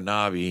 1 for a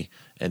Nabi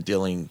and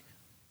dealing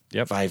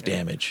Yep. 5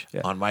 damage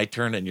Yeah. on my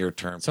turn and your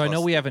turn. So I know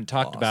plus we the haven't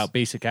talked boss. about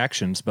basic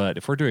actions, but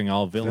if we're doing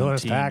all villain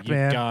Villainous team, Pact, you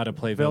man. gotta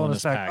play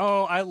Villainous Villainous Pact. Pact.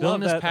 Oh, I love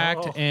Villainous that. Pact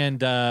Oh. and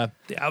The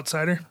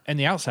Outsider.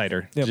 the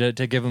Outsider Yep.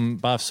 to give them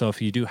buffs. So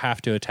if you do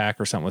have to attack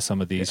or something with some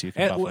of these, you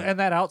can buff And, them. and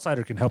that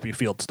outsider can help you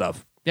field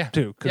stuff. Yeah,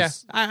 too,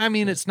 'cause- Yeah, I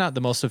mean it's not the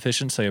most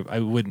efficient, so I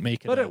wouldn't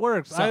make it. But a- it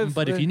works. something,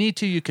 but if you need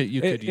to, you could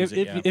If, use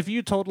it. Yeah. if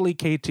you totally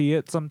KT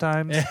it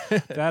sometimes,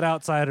 that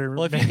outsider.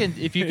 Well,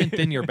 if you can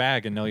thin your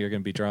bag and know you're going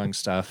to be drawing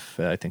stuff,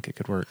 I think it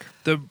could work.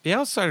 The The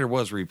Outsider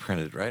was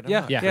reprinted, right? I'm yeah,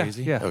 not Yeah.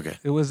 crazy. yeah. Okay.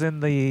 It was in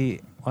the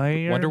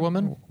Wonder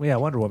Woman? Yeah,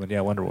 Wonder Woman. Yeah,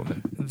 Wonder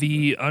Woman.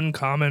 the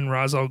uncommon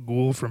Ra's al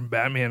Ghul from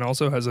Batman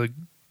also has a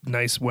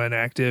nice when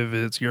active.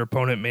 It's your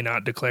opponent may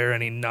not declare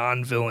any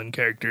non-villain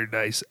character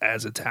dice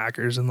as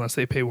attackers unless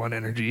they pay 1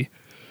 energy.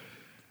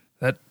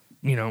 That,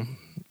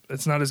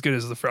 it's not as good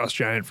as the Frost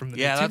Giant from the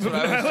Yeah, New that's Team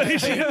what of I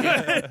was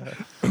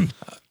Annihilation.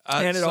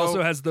 And it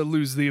also has the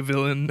lose the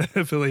villain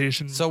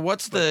affiliation. So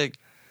what's the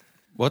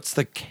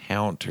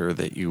counter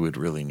that you would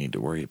really need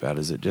to worry about?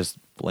 Is it just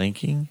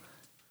blanking?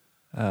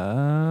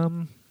 Yeah,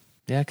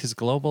 because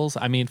globals,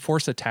 I mean,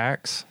 force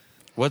attacks.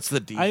 What's the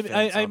defense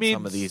on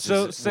some of these?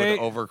 So would say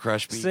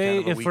Overcrush be say kind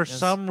of a if for weakness?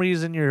 some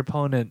reason your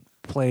opponent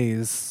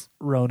plays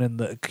Ronan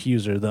the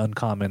Accuser, the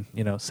uncommon,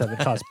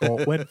 7-cost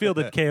bolt, when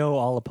fielded KO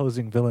all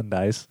opposing villain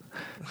dice,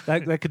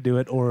 that could do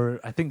it. Or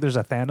I think there's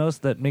a Thanos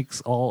that makes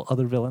all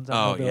other villains.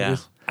 Oh, yeah.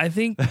 I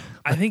think.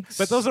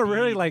 But those are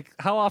really like,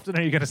 how often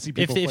are you going to see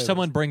people? If play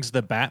someone this? brings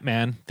the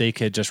Batman, they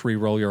could just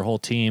re-roll your whole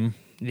team.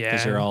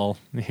 Yeah. Because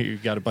you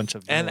got a bunch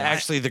of And villains.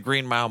 actually, the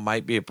Green Mile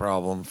might be a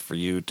problem for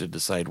you to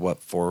decide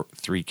what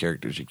 3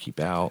 characters you keep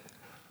out.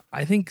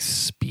 I think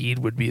speed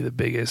would be the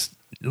biggest.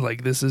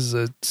 Like, this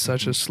is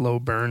such a slow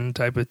burn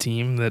type of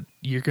team that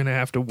you're going to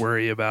have to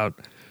worry about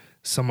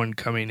someone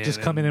coming in.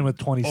 Just coming in with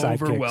 20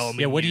 sidekicks. overwhelming.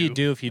 Yeah, what do you you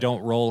do if you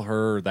don't roll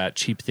her that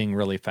cheap thing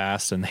really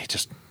fast and they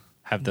just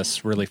have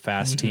this really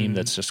fast team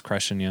that's just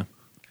crushing you?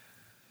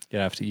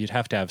 You'd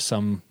have to have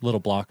some little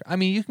blocker. I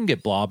mean, you can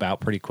get Blob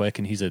out pretty quick,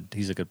 and he's a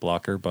good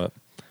blocker, but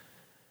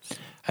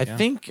I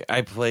think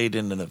I played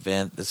in an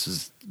event. This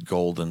was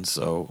Golden,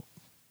 so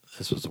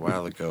this was a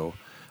while ago.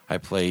 I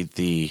played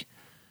the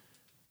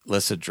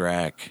Lyssa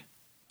Drac,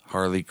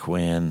 Harley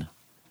Quinn,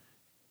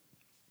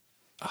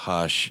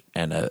 Hush,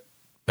 and a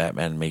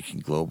Batman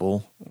making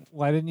global.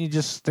 Why didn't you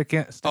just stick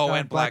on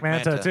and Black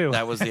Manta too?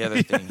 That was the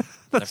other thing.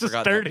 I That's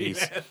forgot just dirty,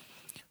 that piece.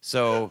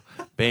 So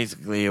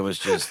basically, it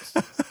was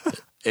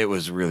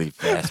really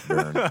fast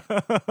burn.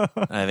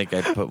 I think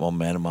I put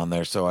momentum on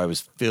there, so I was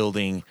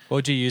fielding. what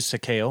would you use to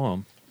KO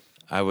him?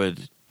 I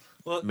would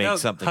make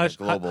something Hush, a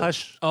global.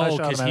 Hush, Oh,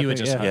 because he would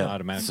just automatically, run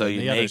automatically. So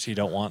you the others you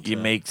don't want. You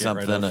to make get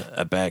rid something of.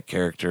 a bad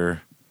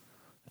character,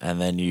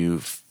 and then you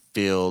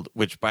field.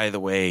 Which, by the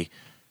way,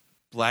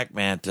 Black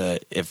Manta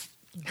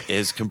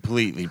is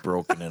completely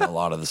broken in a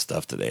lot of the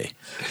stuff today.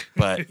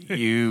 But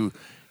you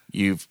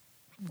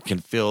can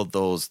field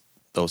those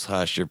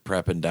Hush. You're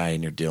prep and die,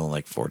 and you're dealing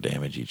like 4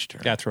 damage each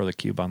turn. Got to throw the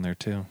cube on there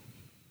too.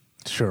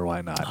 Sure,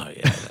 why not? Oh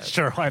yeah.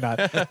 Sure, why not?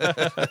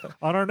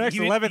 On our next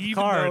Even- 11th even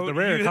card, though- the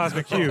rare even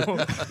Cosmic though-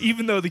 Cube.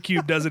 Even though the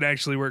cube doesn't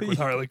actually work with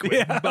Harley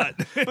Quinn, but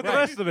But the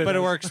rest of it But it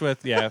is. works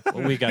with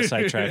we got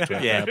sidetracked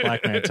with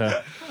Black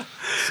Manta.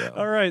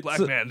 All right. Black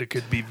so- Manta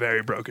could be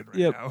very broken right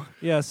Yep. now.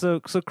 Yeah. So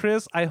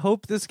Chris, I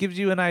hope this gives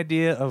you an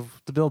idea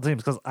of the build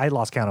teams because I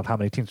lost count of how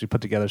many teams we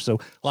put together. So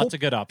Lots of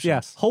good options. Yeah.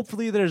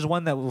 Hopefully, there's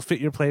one that will fit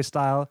your play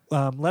style.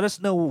 Let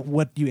us know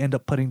what you end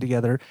up putting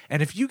together,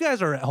 and if you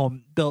guys are at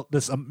home built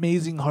this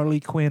amazing Harley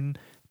Quinn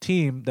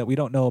team that we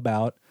don't know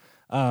about,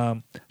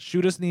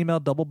 shoot us an email,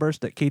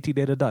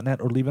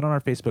 doubleburst@ktdata.net, or leave it on our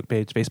Facebook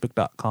page,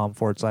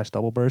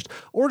 facebook.com/doubleburst,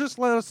 or just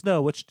let us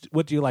know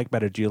what do you like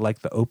better. Do you like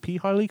the OP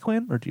Harley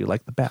Quinn or do you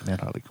like the Batman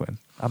Harley Quinn?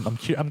 I'm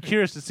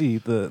curious to see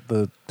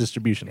the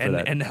distribution for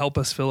that. And help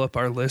us fill up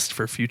our list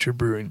for future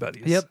brewing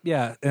buddies. Yep,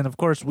 yeah. And of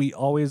course, we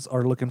always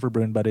are looking for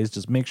brewing buddies.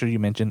 Just make sure you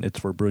mention it's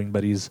for brewing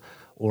buddies,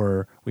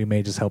 or we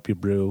may just help you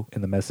brew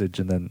in the message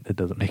and then it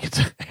doesn't make it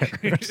to air.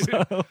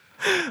 So,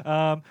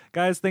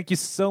 guys, thank you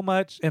so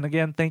much. And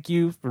again, thank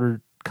you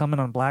for coming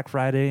on Black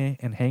Friday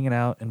and hanging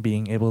out and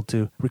being able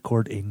to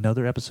record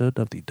another episode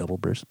of the Double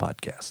Burst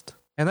Podcast.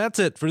 And that's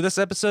it for this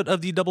episode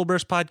of the Double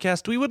Burst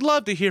Podcast. We would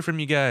love to hear from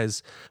you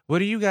guys. What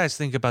do you guys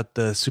think about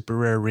the super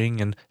rare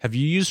ring? And have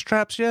you used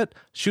traps yet?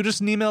 Shoot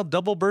us an email,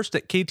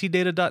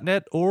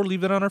 doubleburst@ktdata.net, or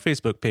leave it on our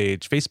Facebook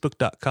page,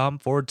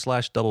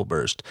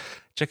 facebook.com/doubleburst.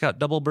 Check out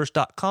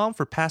doubleburst.com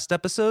for past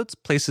episodes,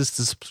 places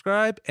to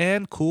subscribe,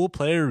 and cool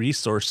player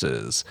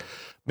resources.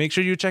 Make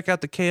sure you check out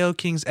the KO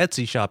Kings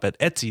Etsy shop at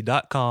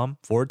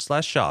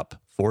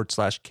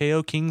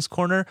etsy.com/shop/KO Kings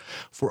Corner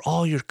for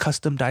all your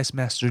custom Dice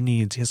Master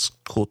needs. He has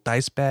cool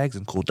dice bags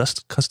and cool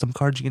custom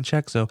cards you can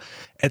check. So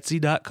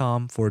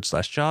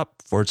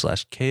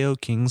etsy.com/shop/KO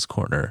Kings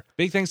Corner.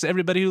 Big thanks to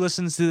everybody who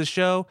listens to the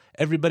show.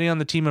 Everybody on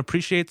the team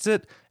appreciates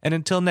it. And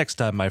until next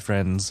time, my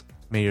friends,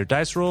 may your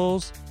dice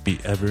rolls be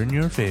ever in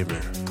your favor.